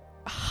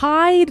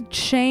hide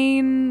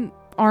chain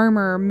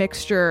armor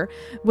mixture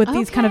with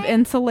these kind of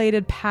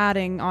insulated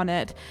padding on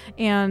it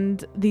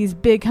and these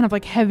big kind of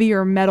like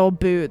heavier metal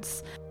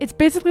boots. It's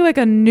basically like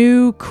a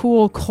new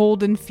cool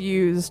cold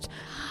infused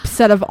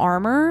set of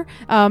armor,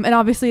 and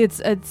obviously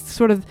it's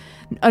sort of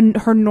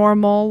her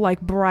normal like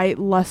bright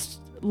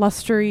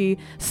lustery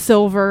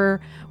silver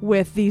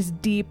with these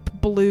deep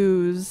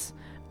blues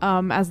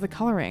as the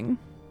coloring.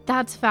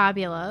 That's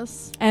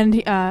fabulous.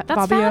 And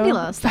that's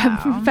fabulous.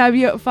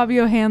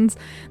 Fabio hands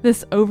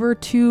this over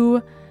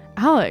to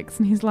Alex,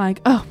 and he's like,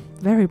 "Oh,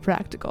 very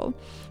practical.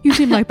 You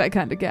seem like that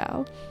kind of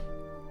gal."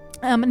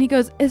 And he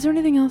goes, "Is there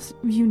anything else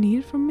you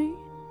need from me?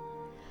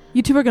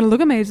 You two are gonna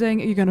look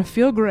amazing. You're gonna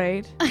feel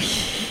great."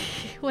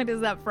 What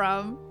is that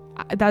from?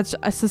 That's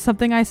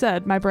something I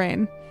said. My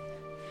brain.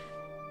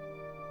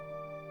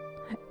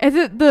 Is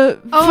it the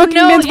fucking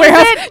Men's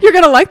Warehouse? You're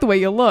gonna like the way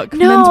you look.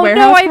 Men's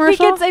Warehouse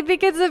commercial? I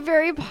think it's a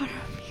very Potter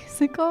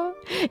musical.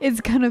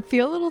 It's gonna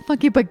feel a little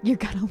funky, but you're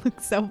gonna look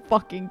so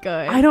fucking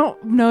good. I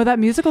don't know that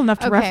musical enough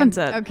to reference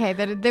it. Okay,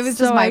 there was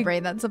just my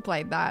brain that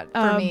supplied that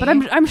for me. But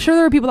I'm sure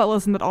there are people that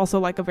listen that also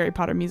like a Harry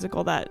Potter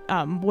musical that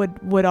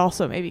would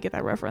also maybe get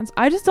that reference.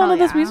 I just don't know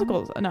those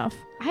musicals enough.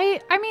 I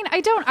mean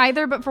I don't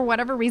either, but for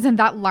whatever reason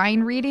that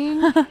line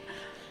reading.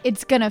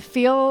 It's gonna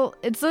feel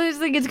it's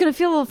gonna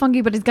feel a little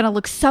funky, but it's gonna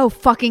look so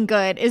fucking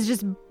good. It's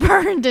just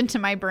burned into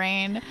my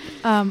brain.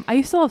 I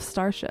used to love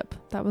Starship.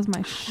 That was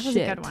my shit. That was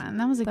a good one.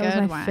 That was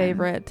my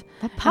favorite.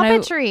 The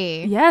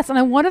puppetry. Yes, and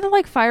I wanted to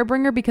like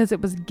Firebringer because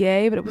it was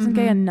gay, but it wasn't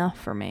gay enough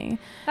for me.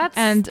 That's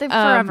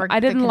forever. I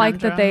didn't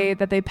like that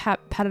they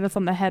patted us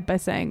on the head by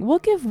saying we'll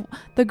give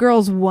the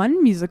girls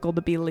one musical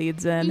to be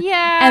leads in.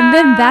 Yeah, and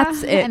then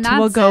that's it. And that's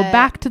we'll go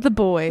back to the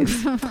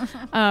boys.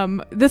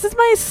 This is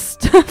my this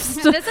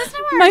is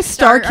my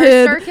Star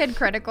Kid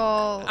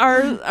critical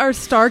our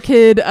Star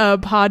Kid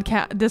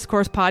podcast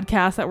discourse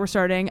podcast that we're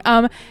starting.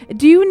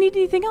 Do you need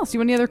anything else? Do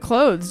you want any other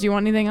clothes? Do you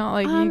want anything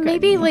else? Like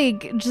maybe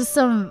like just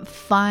some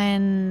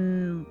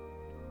fun,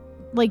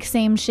 like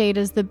same shade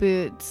as the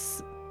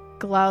boots,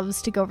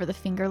 gloves to go over the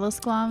fingerless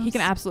gloves. He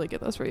can absolutely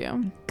get those for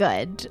you.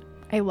 Good.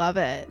 I love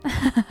it.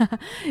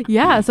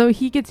 Yeah, so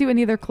he gets you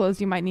any other clothes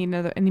you might need,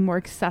 any more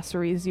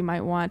accessories you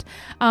might want.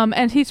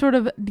 And he sort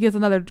of gets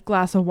another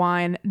glass of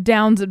wine,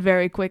 downs it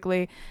very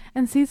quickly,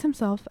 and sees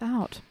himself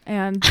out.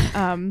 And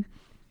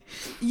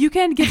you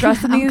can get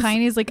dressed in these.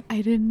 He's like,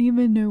 I didn't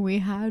even know we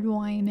had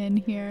wine in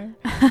here.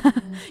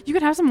 You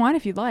can have some wine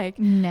if you'd like.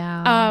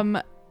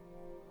 No.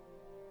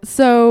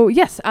 So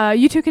yes,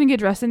 you two can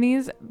get dressed in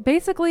these.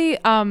 Basically,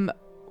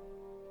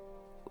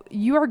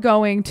 you are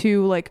going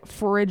to like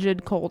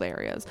frigid cold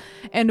areas,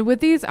 and with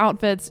these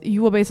outfits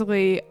you will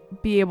basically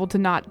be able to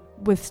not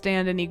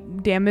withstand any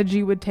damage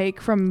you would take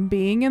from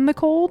being in the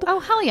cold. Oh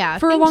hell yeah,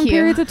 for long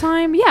periods of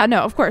time. Yeah,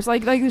 no, of course,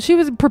 like she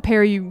was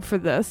prepare you for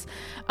this.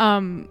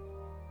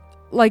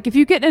 Like if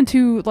you get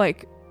into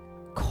like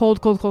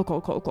cold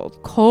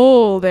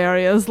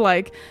areas,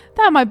 like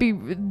that might be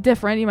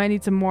different. You might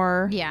need some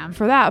more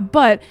for that,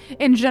 but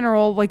in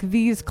general, like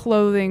these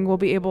clothes will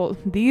be able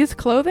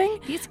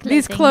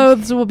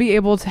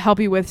to help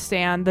you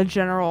withstand the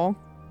general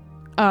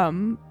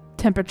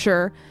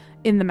temperature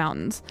in the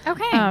mountains.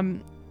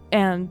 Okay.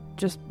 And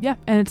just and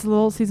it's a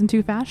little season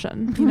 2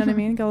 fashion, you know what I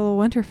mean? Got a little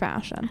winter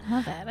fashion. I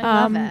love it.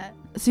 I love it.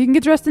 So you can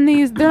get dressed in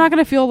these. They're not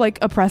going to feel like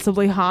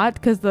oppressively hot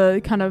because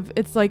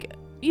it's like,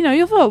 you know,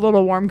 you'll feel a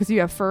little warm because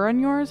you have fur on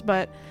yours,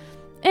 but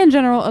in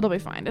general, it'll be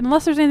fine.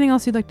 Unless there's anything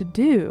else you'd like to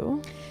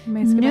do.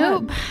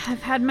 Nope.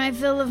 I've had my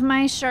fill of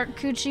my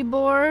charcuterie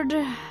board.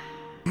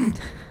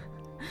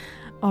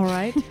 All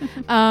right.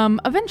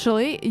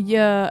 Eventually,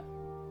 a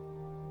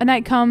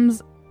night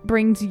comes,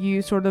 brings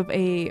you sort of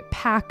a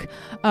pack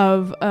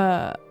of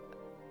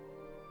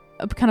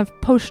a kind of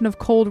potion of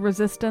cold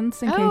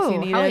resistance in case you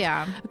need it.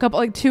 Yeah. A couple,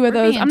 like 2 of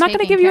those. I'm not going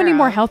to give you any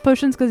more health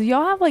potions because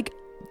y'all have like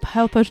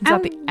health potions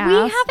out the ass.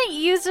 We haven't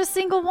used a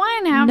single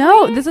one, have we?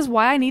 No, this is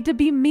why I need to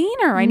be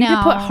meaner. I need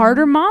to put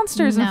harder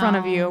monsters in front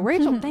of you.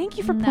 Rachel, thank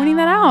you for pointing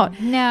that out.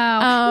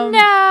 No.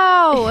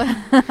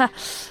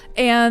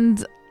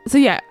 And so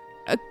yeah,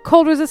 a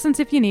cold resistance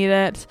if you need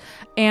it,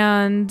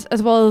 and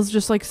as well as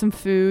just like some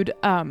food.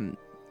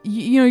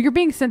 You're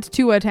being sent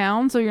to a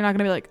town, so you're not going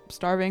to be like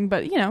starving,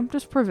 but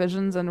just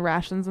provisions and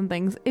rations and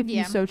things if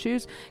you so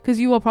choose, because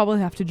you will probably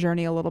have to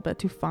journey a little bit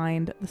to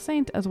find the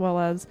saint, as well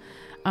as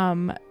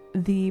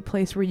the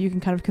place where you can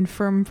kind of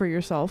confirm for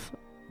yourself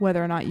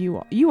whether or not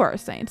you are a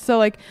saint. So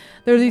like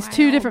there are these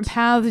two different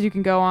paths you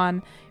can go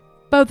on.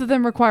 Both of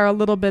them require a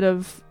little bit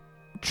of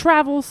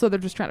travel, so they're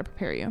just trying to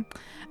prepare you.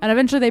 And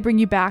eventually they bring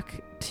you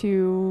back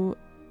to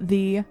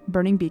the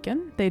burning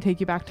beacon. They take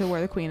you back to where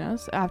the queen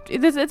is. After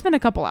it's been a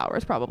couple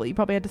hours probably. You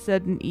probably had to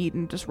sit and eat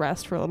and just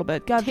rest for a little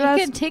bit.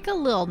 Take a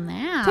little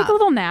nap. Take a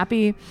little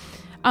nappy.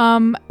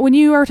 When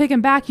you are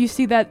taken back, you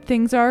see that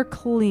things are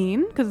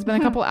clean because it's been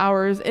a couple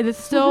hours. It is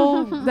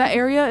still that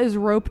area is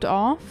roped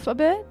off a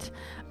bit.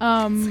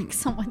 It's like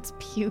someone's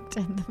puked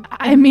in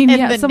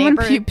the someone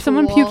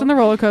puked on the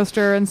roller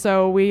coaster, and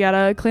so we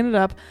gotta clean it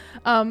up.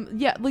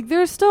 Like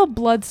there's still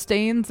blood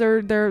stains.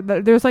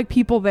 There's like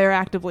people there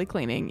actively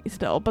cleaning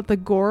still, but the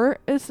gore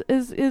is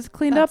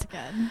cleaned up.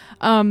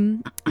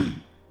 Good.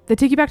 They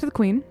take you back to the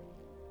queen,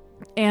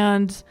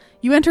 and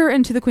you enter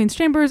into the queen's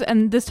chambers,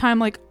 and this time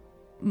like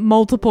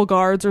multiple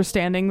guards are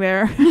standing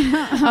there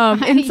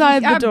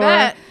inside the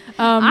door.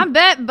 I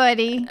bet,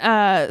 buddy.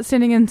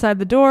 Standing inside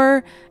the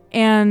door,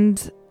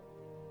 and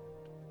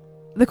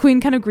the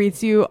queen kind of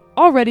greets you.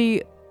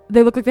 Already,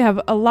 they look like they have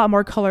a lot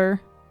more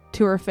color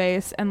to her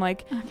face and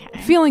like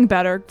feeling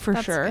better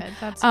for sure.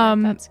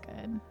 That's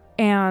good.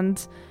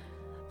 And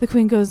the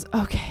queen goes,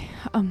 okay,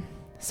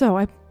 so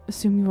I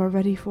assume you are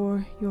ready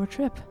for your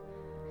trip.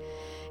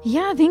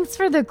 Yeah, thanks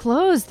for the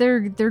clothes. They're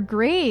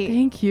great.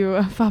 Thank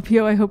you.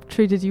 Fabio, I hope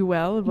treated you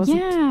well. It wasn't...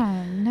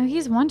 Yeah, no,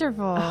 he's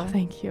wonderful. Oh,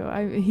 thank you.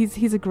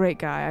 He's a great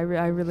guy. I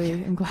really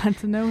am glad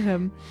to know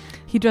him.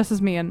 He dresses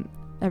me in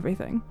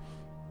everything.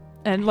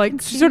 And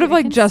like sort of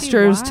like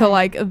gestures to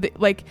like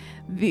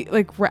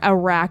a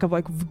rack of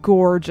like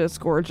gorgeous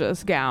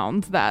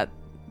gowns that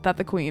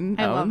the queen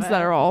owns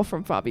that are all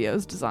from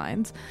Fabio's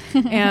designs.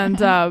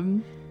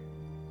 And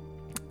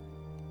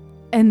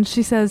and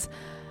she says,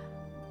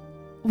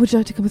 would you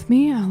like to come with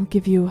me? I'll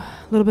give you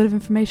a little bit of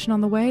information on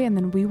the way, and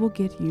then we will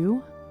get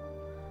you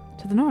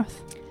to the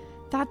north.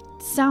 That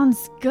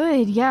sounds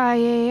good.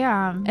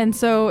 Yeah. And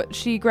so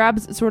she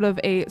grabs sort of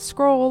a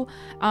scroll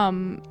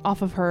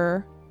off of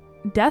her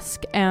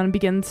desk and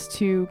begins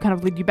to kind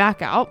of lead you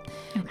back out.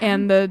 Okay.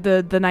 And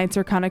the knights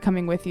are kind of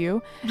coming with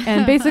you.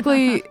 And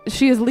basically,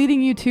 she is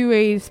leading you to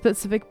a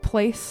specific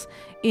place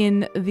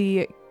in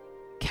the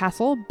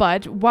castle,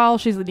 but while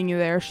she's leading you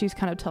there, she's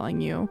kind of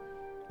telling you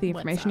the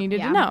information you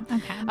need to know.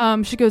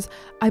 Okay. She goes,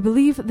 I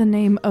believe the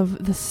name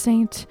of the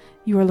saint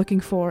you are looking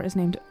for is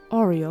named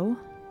Auriel.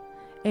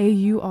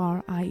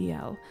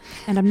 Auriel.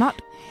 And I'm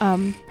not,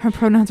 her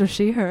pronouns are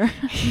she, her.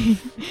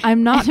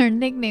 I'm not. And her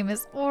nickname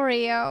is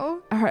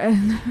Oreo.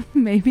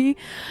 Maybe.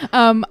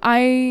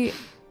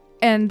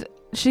 And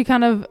she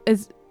kind of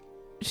is,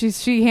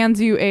 she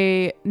hands you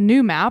a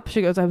new map.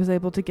 She goes, I was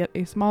able to get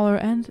a smaller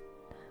and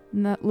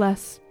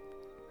less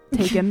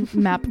taken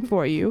map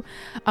for you.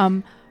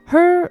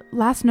 Her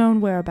last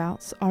known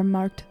whereabouts are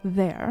marked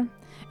there.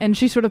 And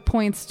she sort of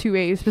points to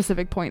a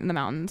specific point in the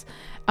mountains.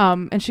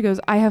 And she goes,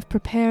 I have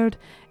prepared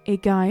a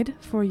guide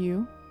for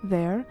you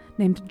there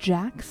named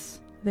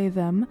Jax, they,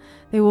 them.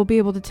 They will be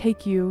able to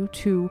take you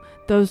to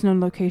those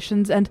known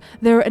locations. And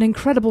they're an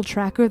incredible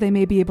tracker. They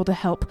may be able to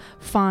help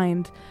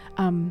find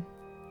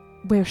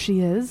where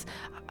she is.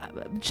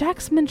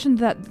 Jax mentioned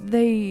that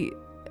they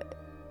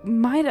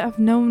might have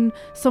known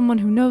someone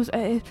who knows.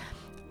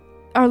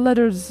 Our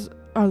letters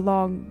are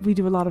long. We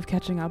do a lot of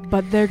catching up,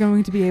 but they're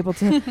going to be able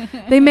to.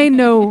 They may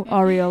know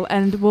Auriel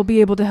and will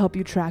be able to help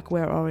you track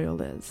where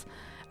Auriel is.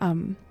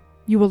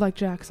 You will like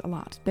Jax a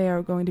lot. They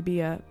are going to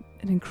be an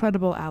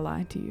incredible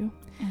ally to you.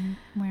 And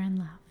we're in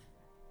love.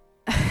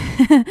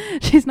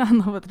 She's not in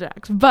love with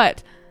Jax,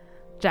 but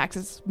Jax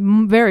is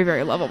very,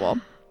 very lovable.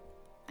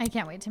 I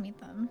can't wait to meet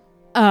them.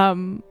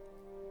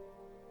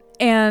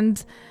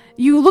 And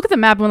you look at the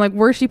map and like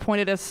where she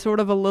pointed is sort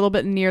of a little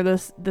bit near the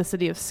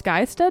city of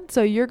Skystead.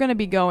 So you're going to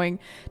be going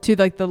to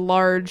like the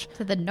large...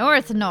 To the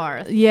north.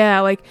 Yeah,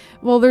 like,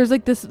 well, there's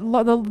like this...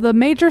 The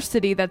major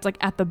city that's like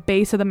at the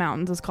base of the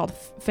mountains is called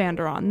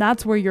Fanderon.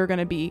 That's where you're going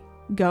to be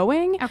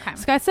going. Okay.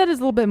 Skystead is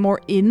a little bit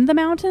more in the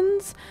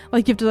mountains.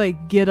 Like you have to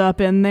like get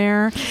up in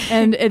there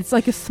and it's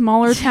like a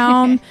smaller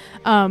town.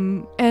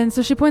 And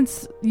so she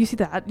points... You see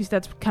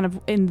that's kind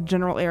of in the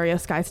general area,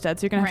 Skystead.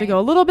 So you're going to have to go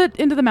a little bit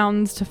into the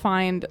mountains to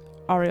find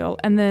Auriel.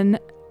 And then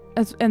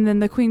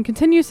the queen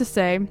continues to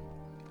say,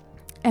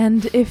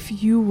 and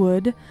if you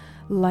would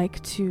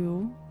like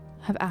to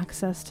have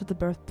access to the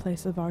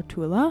birthplace of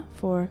Artula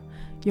for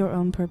your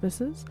own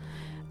purposes,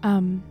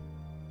 I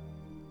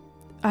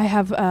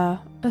have an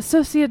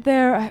associate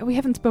there. We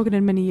haven't spoken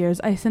in many years.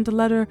 I sent a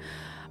letter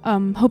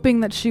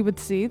hoping that she would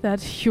see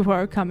that you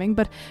are coming,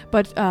 but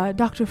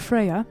Dr.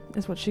 Freya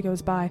is what she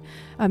goes by.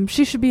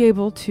 She should be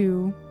able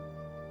to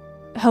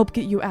help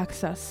get you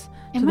access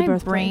to the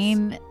birthplace. My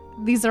brain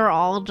these are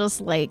all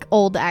just like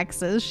old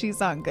exes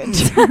she's on good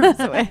terms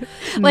with.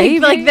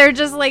 Like they're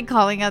just like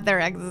calling out their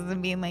exes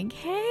and being like,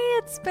 hey,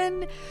 it's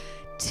been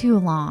too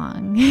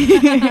long.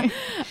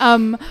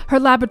 Her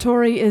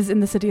laboratory is in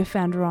the city of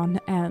Fanderon,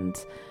 and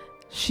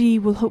she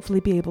will hopefully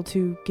be able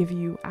to give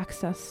you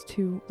access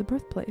to the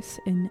birthplace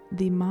in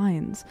the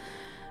mines.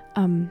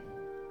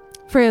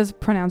 Freya's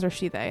pronouns are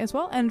she, they as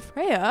well. And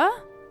Freya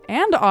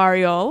and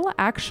Ariel,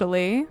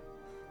 actually,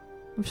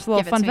 which is a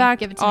little fun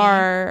fact,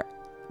 are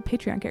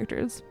Patreon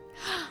characters.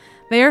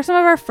 They are some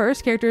of our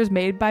first characters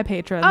made by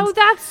patrons. Oh,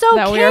 that's so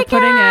that we are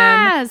putting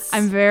in.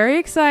 I'm very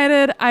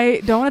excited.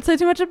 I don't want to say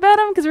too much about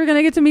them because we're going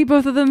to get to meet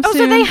both of them soon.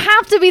 So they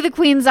have to be the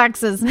Queen's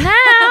exes now.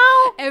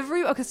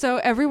 So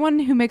everyone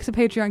who makes a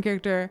Patreon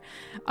character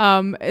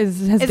has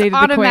dated the Queen.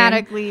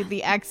 Automatically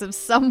the ex of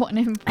someone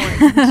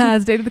important.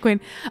 Has dated the Queen.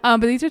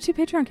 But these are two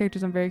Patreon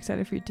characters I'm very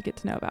excited for you to get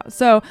to know about.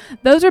 So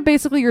those are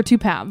basically your two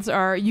paths.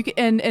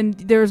 And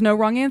there's no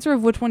wrong answer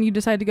of which one you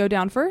decide to go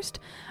down first.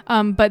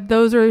 But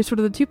those are sort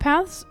of the two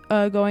paths.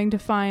 Going to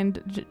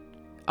find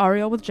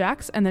Ariel with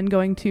Jax, and then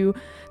going to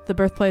the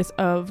birthplace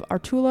of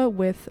Artula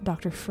with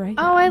Dr. Freya.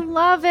 Oh, I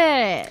love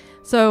it.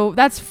 So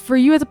that's for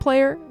you as a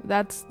player.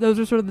 Those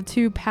are sort of the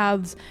two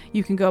paths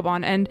you can go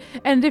on. And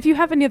if you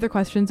have any other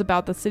questions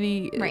about the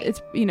city, right.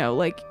 It's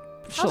like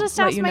I'll just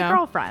ask my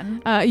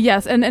girlfriend.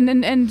 Yes,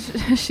 and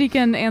she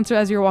can answer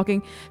as you're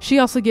walking. She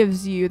also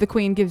the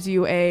Queen gives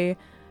you a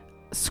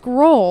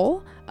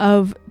scroll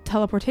of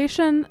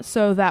teleportation,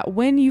 so that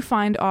when you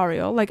find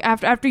Ariel, like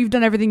after you've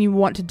done everything you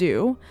want to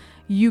do,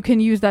 you can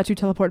use that to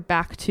teleport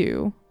back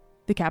to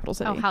the capital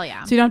city. Oh, hell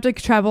yeah. So you don't have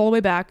to travel all the way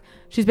back.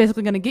 She's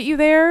basically going to get you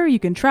there. You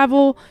can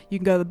travel. You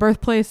can go to the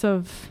birthplace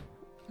of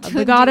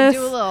the goddess.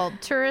 Do a little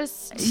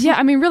tourist. Yeah,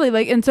 I mean,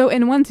 really,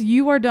 and once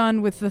you are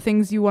done with the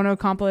things you want to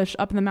accomplish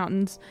up in the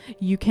mountains,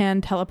 you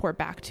can teleport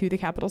back to the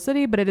capital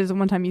city, but it is a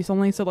one-time use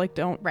only, so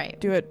don't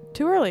do it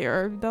too early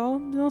or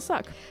they'll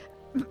suck.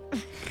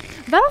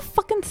 That'll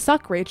fucking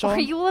suck, Rachel. Or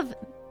you will have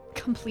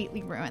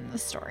completely ruined the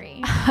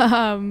story. Do you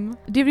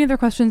have any other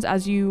questions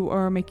as you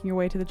are making your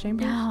way to the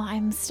chamber? No,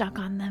 I'm stuck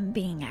on them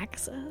being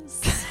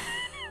exes.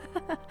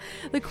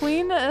 The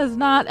Queen has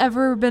not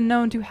ever been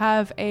known to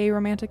have a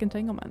romantic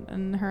entanglement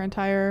in her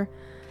entire...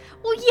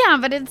 Well, yeah,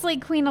 but it's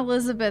like Queen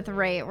Elizabeth,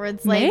 right? Where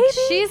it's like, maybe?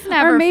 She's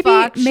never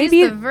fucked. She's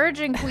the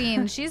virgin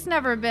queen. She's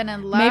never been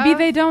in love. Maybe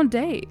they don't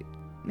date.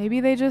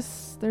 Maybe they're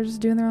just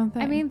doing their own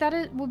thing. I mean,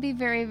 would be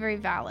very, very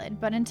valid.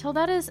 But until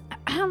that is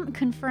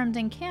confirmed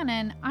in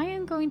canon, I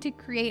am going to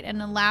create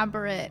an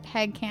elaborate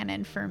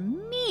headcanon for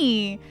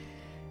me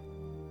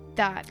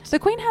that... The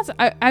Queen has...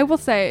 I will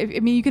say,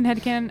 you can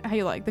headcanon how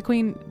you like. The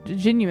Queen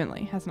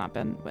genuinely has not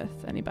been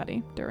with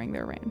anybody during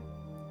their reign.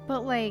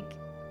 But, like,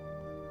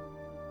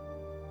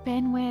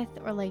 been with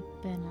or, like,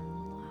 been in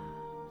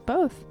love?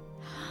 Both.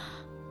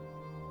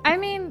 I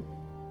mean,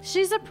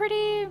 she's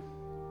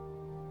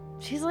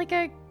like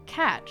a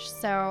catch,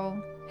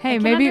 so hey, I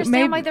can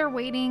understand why they're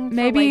waiting for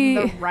like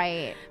the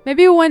right.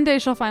 Maybe one day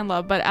she'll find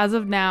love, but as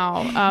of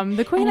now,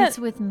 the Queen it's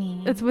with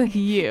me. It's with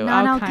you,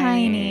 not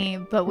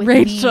Alkine, but with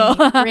Rachel.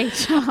 me.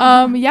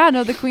 Rachel. Yeah,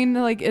 no, the Queen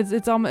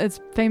it's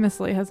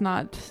famously has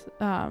not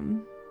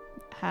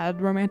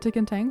had romantic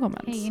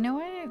entanglements. Hey, you know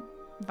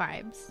what?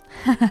 Vibes.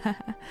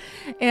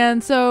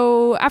 And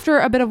so, after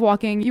a bit of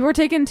walking, you were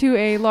taken to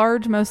a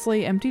large,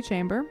 mostly empty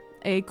chamber.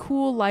 A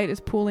cool light is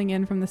pooling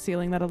in from the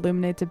ceiling that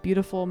illuminates a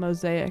beautiful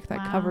mosaic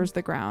that covers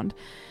the ground.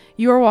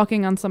 You are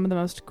walking on some of the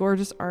most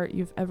gorgeous art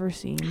you've ever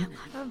seen.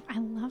 I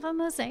love a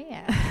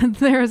mosaic.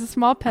 There is a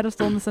small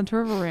pedestal in the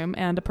center of a room,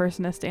 and a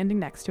person is standing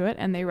next to it,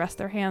 and they rest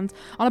their hands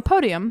on a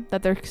podium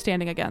that they're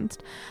standing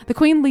against. The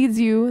Queen leads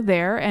you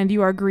there, and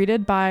you are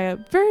greeted by a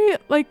very,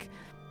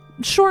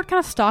 short, kind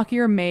of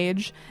stockier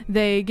mage.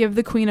 They give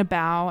the Queen a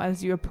bow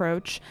as you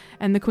approach,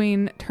 and the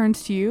Queen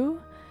turns to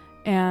you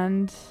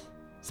and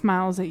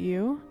smiles at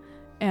you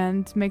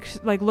and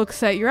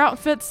looks at your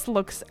outfits,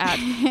 looks at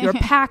your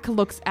pack,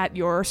 looks at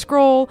your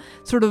scroll,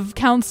 sort of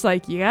counts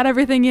like you got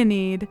everything you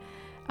need.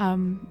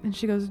 And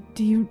she goes,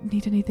 do you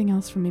need anything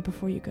else from me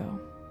before you go?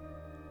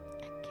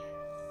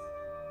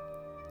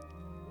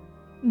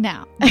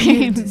 No.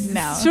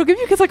 No. She'll give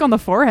you a kiss on the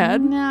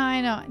forehead. No,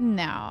 I don't.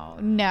 No.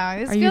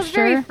 This feels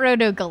very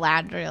Frodo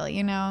Galadriel,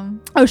 you know?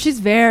 Oh,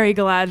 she's very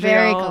Galadriel.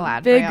 Very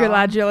Galadriel. Big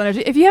Galadriel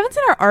energy. If you haven't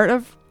seen our art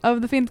of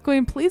the Phoenix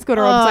Queen, please go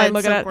to our website and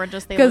look at it. It's so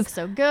gorgeous. They look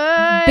so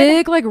good.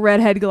 Big,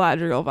 redhead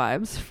Galadriel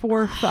vibes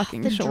for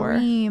fucking the sure.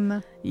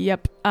 Dream.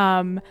 Yep.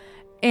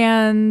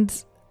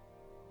 And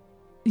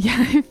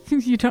yeah,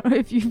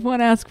 if you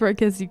want to ask for a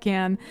kiss, you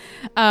can.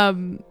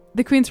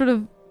 The Queen sort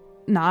of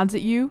nods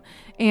at you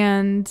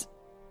and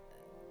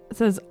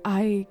says,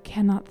 I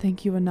cannot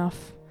thank you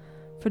enough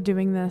for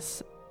doing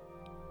this.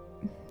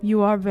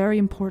 You are very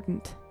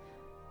important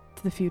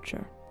to the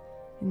future.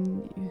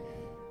 And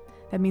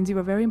that means you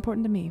are very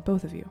important to me,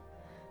 both of you.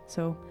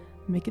 So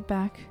make it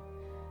back,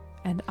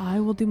 and I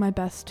will do my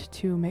best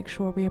to make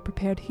sure we are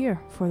prepared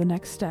here for the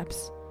next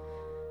steps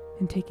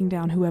in taking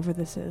down whoever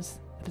this is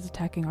that is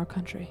attacking our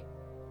country.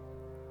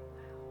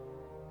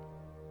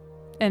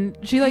 And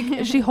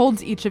she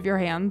holds each of your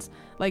hands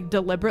like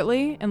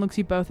deliberately and looks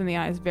you both in the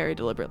eyes very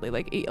deliberately,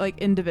 like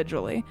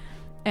individually,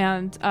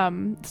 and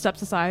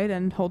steps aside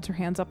and holds her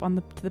hands up on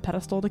the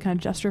pedestal to kind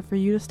of gesture for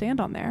you to stand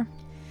on there.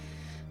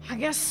 I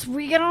guess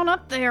we get on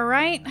up there,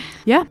 right?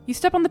 Yeah. You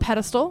step on the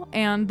pedestal,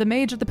 and the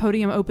mage at the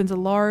podium opens a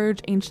large,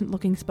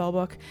 ancient-looking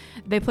spellbook.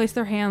 They place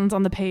their hands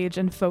on the page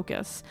and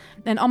focus.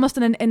 And almost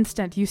in an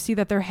instant, you see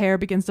that their hair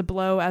begins to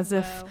blow as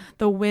if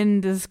the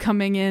wind is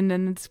coming in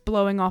and it's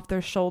blowing off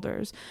their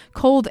shoulders.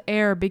 Cold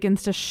air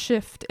begins to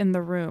shift in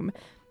the room.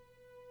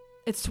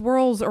 It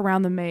swirls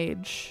around the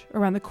mage,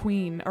 around the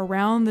queen,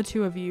 around the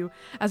two of you,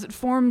 as it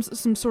forms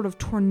some sort of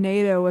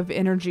tornado of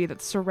energy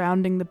that's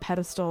surrounding the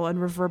pedestal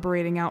and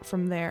reverberating out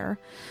from there.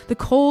 The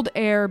cold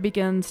air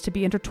begins to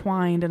be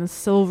intertwined in a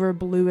silver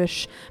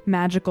bluish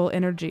magical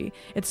energy.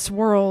 It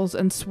swirls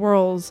and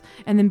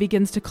then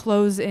begins to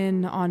close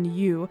in on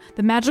you.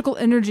 The magical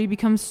energy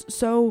becomes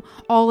so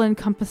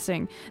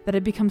all-encompassing that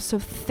it becomes so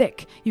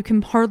thick you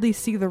can hardly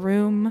see the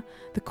room,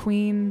 the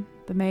queen,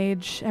 the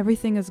mage.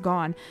 Everything is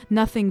gone.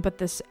 Nothing but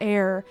this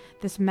air,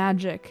 this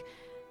magic,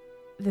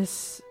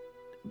 this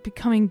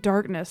becoming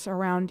darkness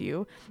around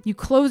you. You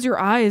close your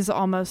eyes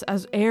almost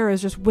as air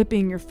is just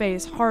whipping your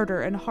face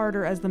harder and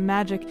harder as the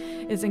magic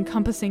is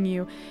encompassing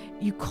you.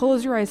 You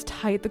close your eyes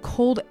tight. The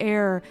cold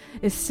air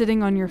is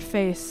sitting on your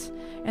face,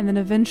 and then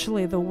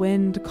eventually the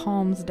wind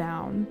calms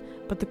down,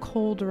 but the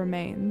cold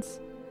remains.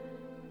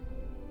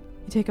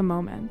 You take a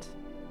moment.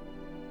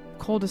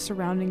 Cold is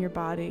surrounding your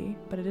body,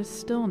 but it is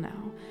still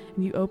now,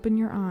 and you open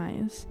your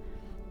eyes,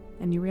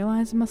 and you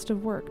realize it must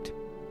have worked.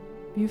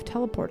 You've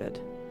teleported.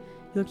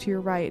 You look to your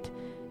right,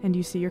 and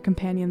you see your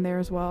companion there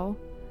as well,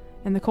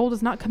 and the cold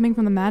is not coming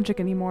from the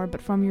magic anymore,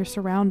 but from your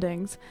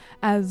surroundings,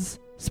 as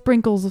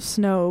sprinkles of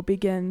snow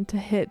begin to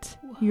hit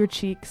your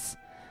cheeks.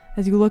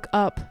 As you look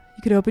up,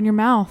 you could open your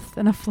mouth,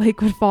 and a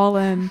flake would fall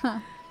in,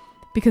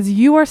 because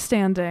you are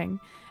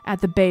standing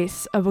at the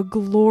base of a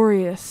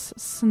glorious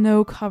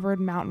snow-covered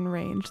mountain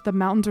range. The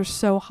mountains are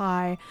so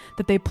high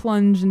that they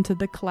plunge into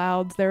the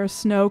clouds. There is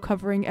snow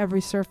covering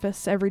every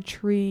surface, every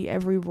tree,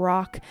 every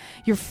rock.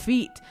 Your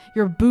feet,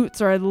 your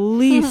boots are at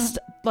least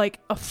like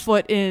a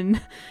foot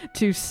in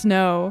to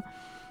snow.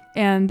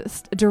 And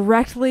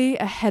directly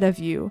ahead of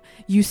you,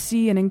 you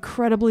see an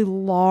incredibly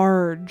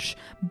large,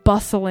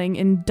 bustling,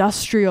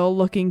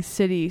 industrial-looking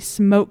city,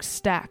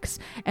 smokestacks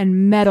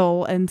and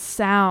metal and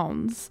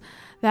sounds.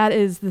 That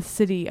is the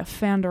city of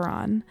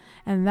Phanderon,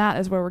 and that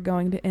is where we're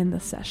going to end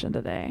this session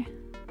today.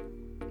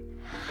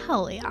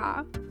 Hell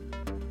yeah.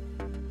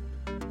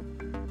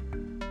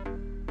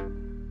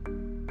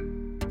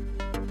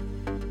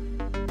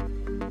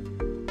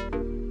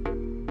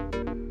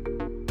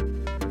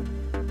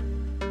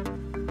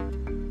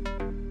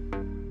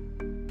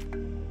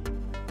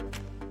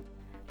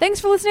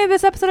 Thanks for listening to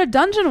this episode of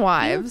Dungeon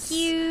Wives.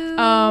 Thank you.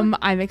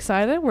 I'm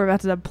excited. We're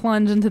about to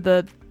plunge into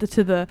the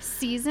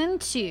season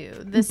 2.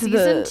 The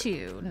season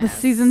 2. The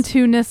season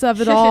 2-ness of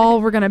it all.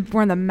 We're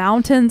in the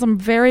mountains. I'm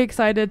very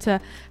excited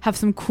to have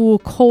some cool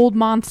cold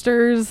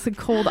monsters,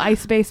 cold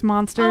ice-based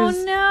monsters.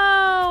 Oh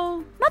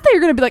no. Not that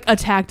you're gonna be like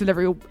attacked at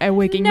every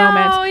waking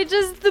moment. No, it's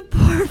just the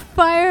poor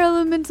fire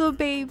elemental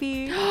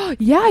baby.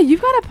 Yeah,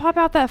 you've got to pop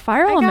out that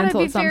fire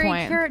elemental at some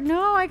point.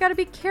 I gotta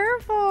be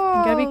careful.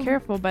 You gotta be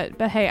careful, but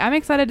hey, I'm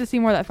excited to see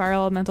more of that fire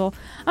elemental.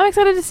 I'm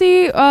excited to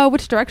see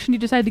which direction you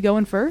decide to go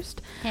in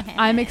first.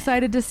 I'm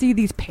excited to see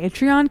these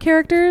Patreon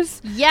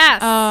characters.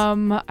 Yes.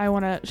 I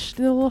want to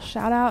do a little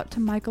shout out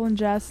to Michael and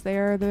Jess.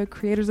 They're the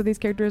creators of these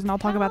characters, and I'll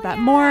talk about that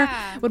more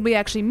when we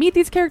actually meet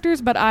these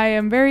characters. But I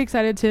am very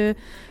excited to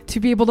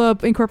be able to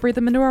incorporate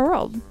them into our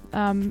world.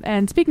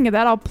 And speaking of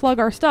that, I'll plug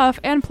our stuff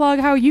and plug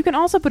how you can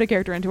also put a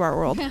character into our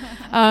world.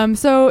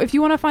 So if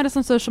you want to find us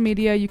on social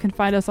media, you can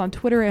find us on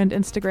Twitter and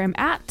Instagram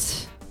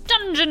at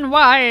Dungeon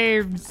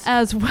Wives,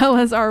 as well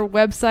as our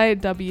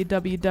website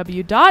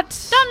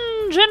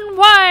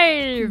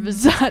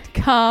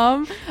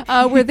www.dungeonwives.com,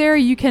 where there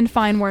you can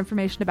find more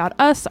information about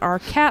us, our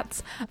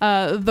cats,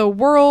 the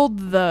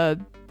world, the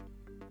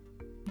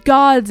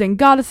gods and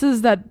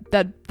goddesses that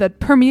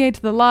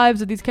permeate the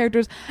lives of these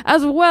characters,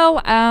 as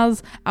well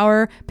as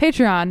our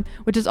Patreon,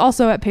 which is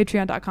also at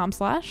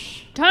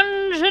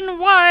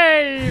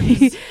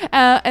patreon.com/DungeonWives.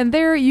 And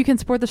there you can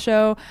support the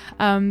show.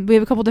 We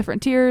have a couple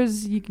different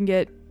tiers. You can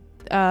get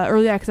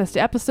early access to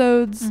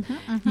episodes.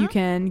 You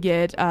can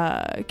get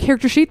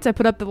character sheets. I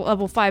put up the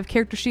level 5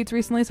 character sheets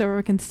recently so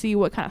everyone can see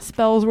what kind of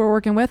spells we're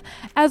working with,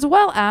 as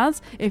well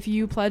as if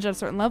you pledge at a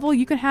certain level,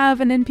 you can have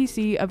an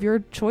NPC of your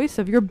choice,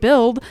 of your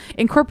build,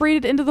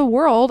 incorporated into the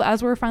world,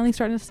 as we're finally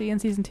starting to see in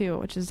season 2,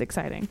 which is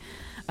exciting.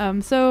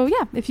 So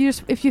yeah, if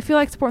you feel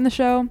like supporting the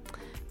show,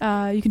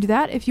 you can do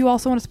that. If you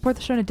also want to support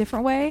the show in a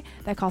different way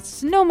that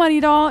costs no money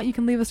at all, you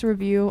can leave us a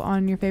review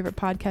on your favorite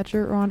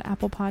podcatcher or on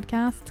Apple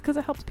Podcasts, because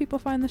it helps people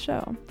find the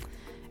show.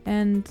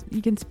 And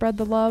you can spread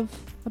the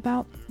love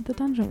about the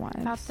Dungeon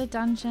Wives. About the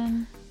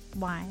Dungeon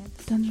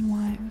Wives. Dungeon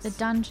Wives. The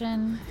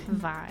Dungeon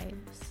Vibes.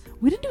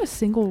 We didn't do a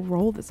single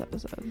roll this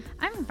episode.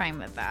 I'm fine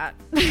with that.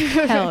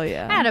 Hell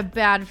yeah. I had a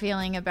bad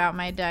feeling about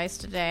my dice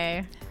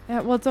today. Yeah,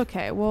 well, it's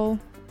okay. Well,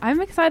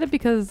 I'm excited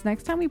because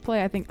next time we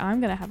play, I think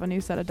I'm gonna have a new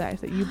set of dice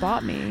that you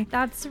bought me.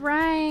 That's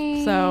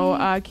right.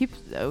 So keep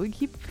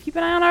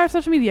an eye on our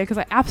social media because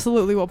I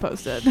absolutely will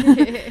post it.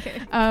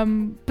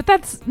 But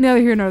that's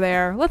neither here nor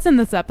there. Let's end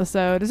this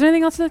episode. Is there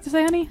anything else you'd like to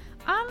say, honey?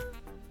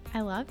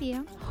 I love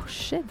you. Oh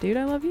shit, dude,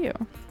 I love you.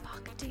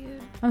 Fuck,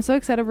 dude. I'm so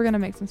excited. We're gonna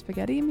make some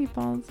spaghetti and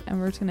meatballs, and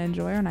we're just gonna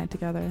enjoy our night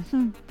together.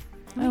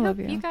 I love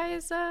you. You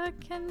guys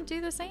can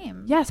do the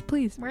same. Yes,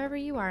 please. Wherever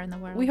you are in the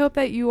world. We hope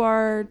that you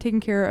are taking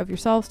care of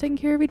yourselves, taking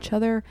care of each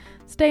other,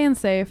 staying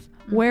safe,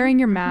 wearing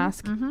your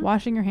mask,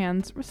 washing your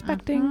hands,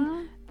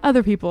 respecting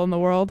other people in the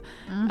world.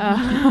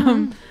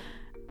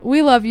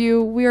 We love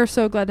you. We are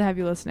so glad to have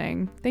you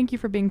listening. Thank you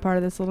for being part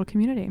of this little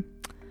community.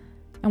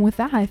 And with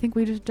that, I think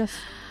we just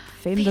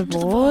fade into the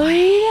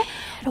void.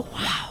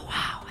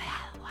 Wow.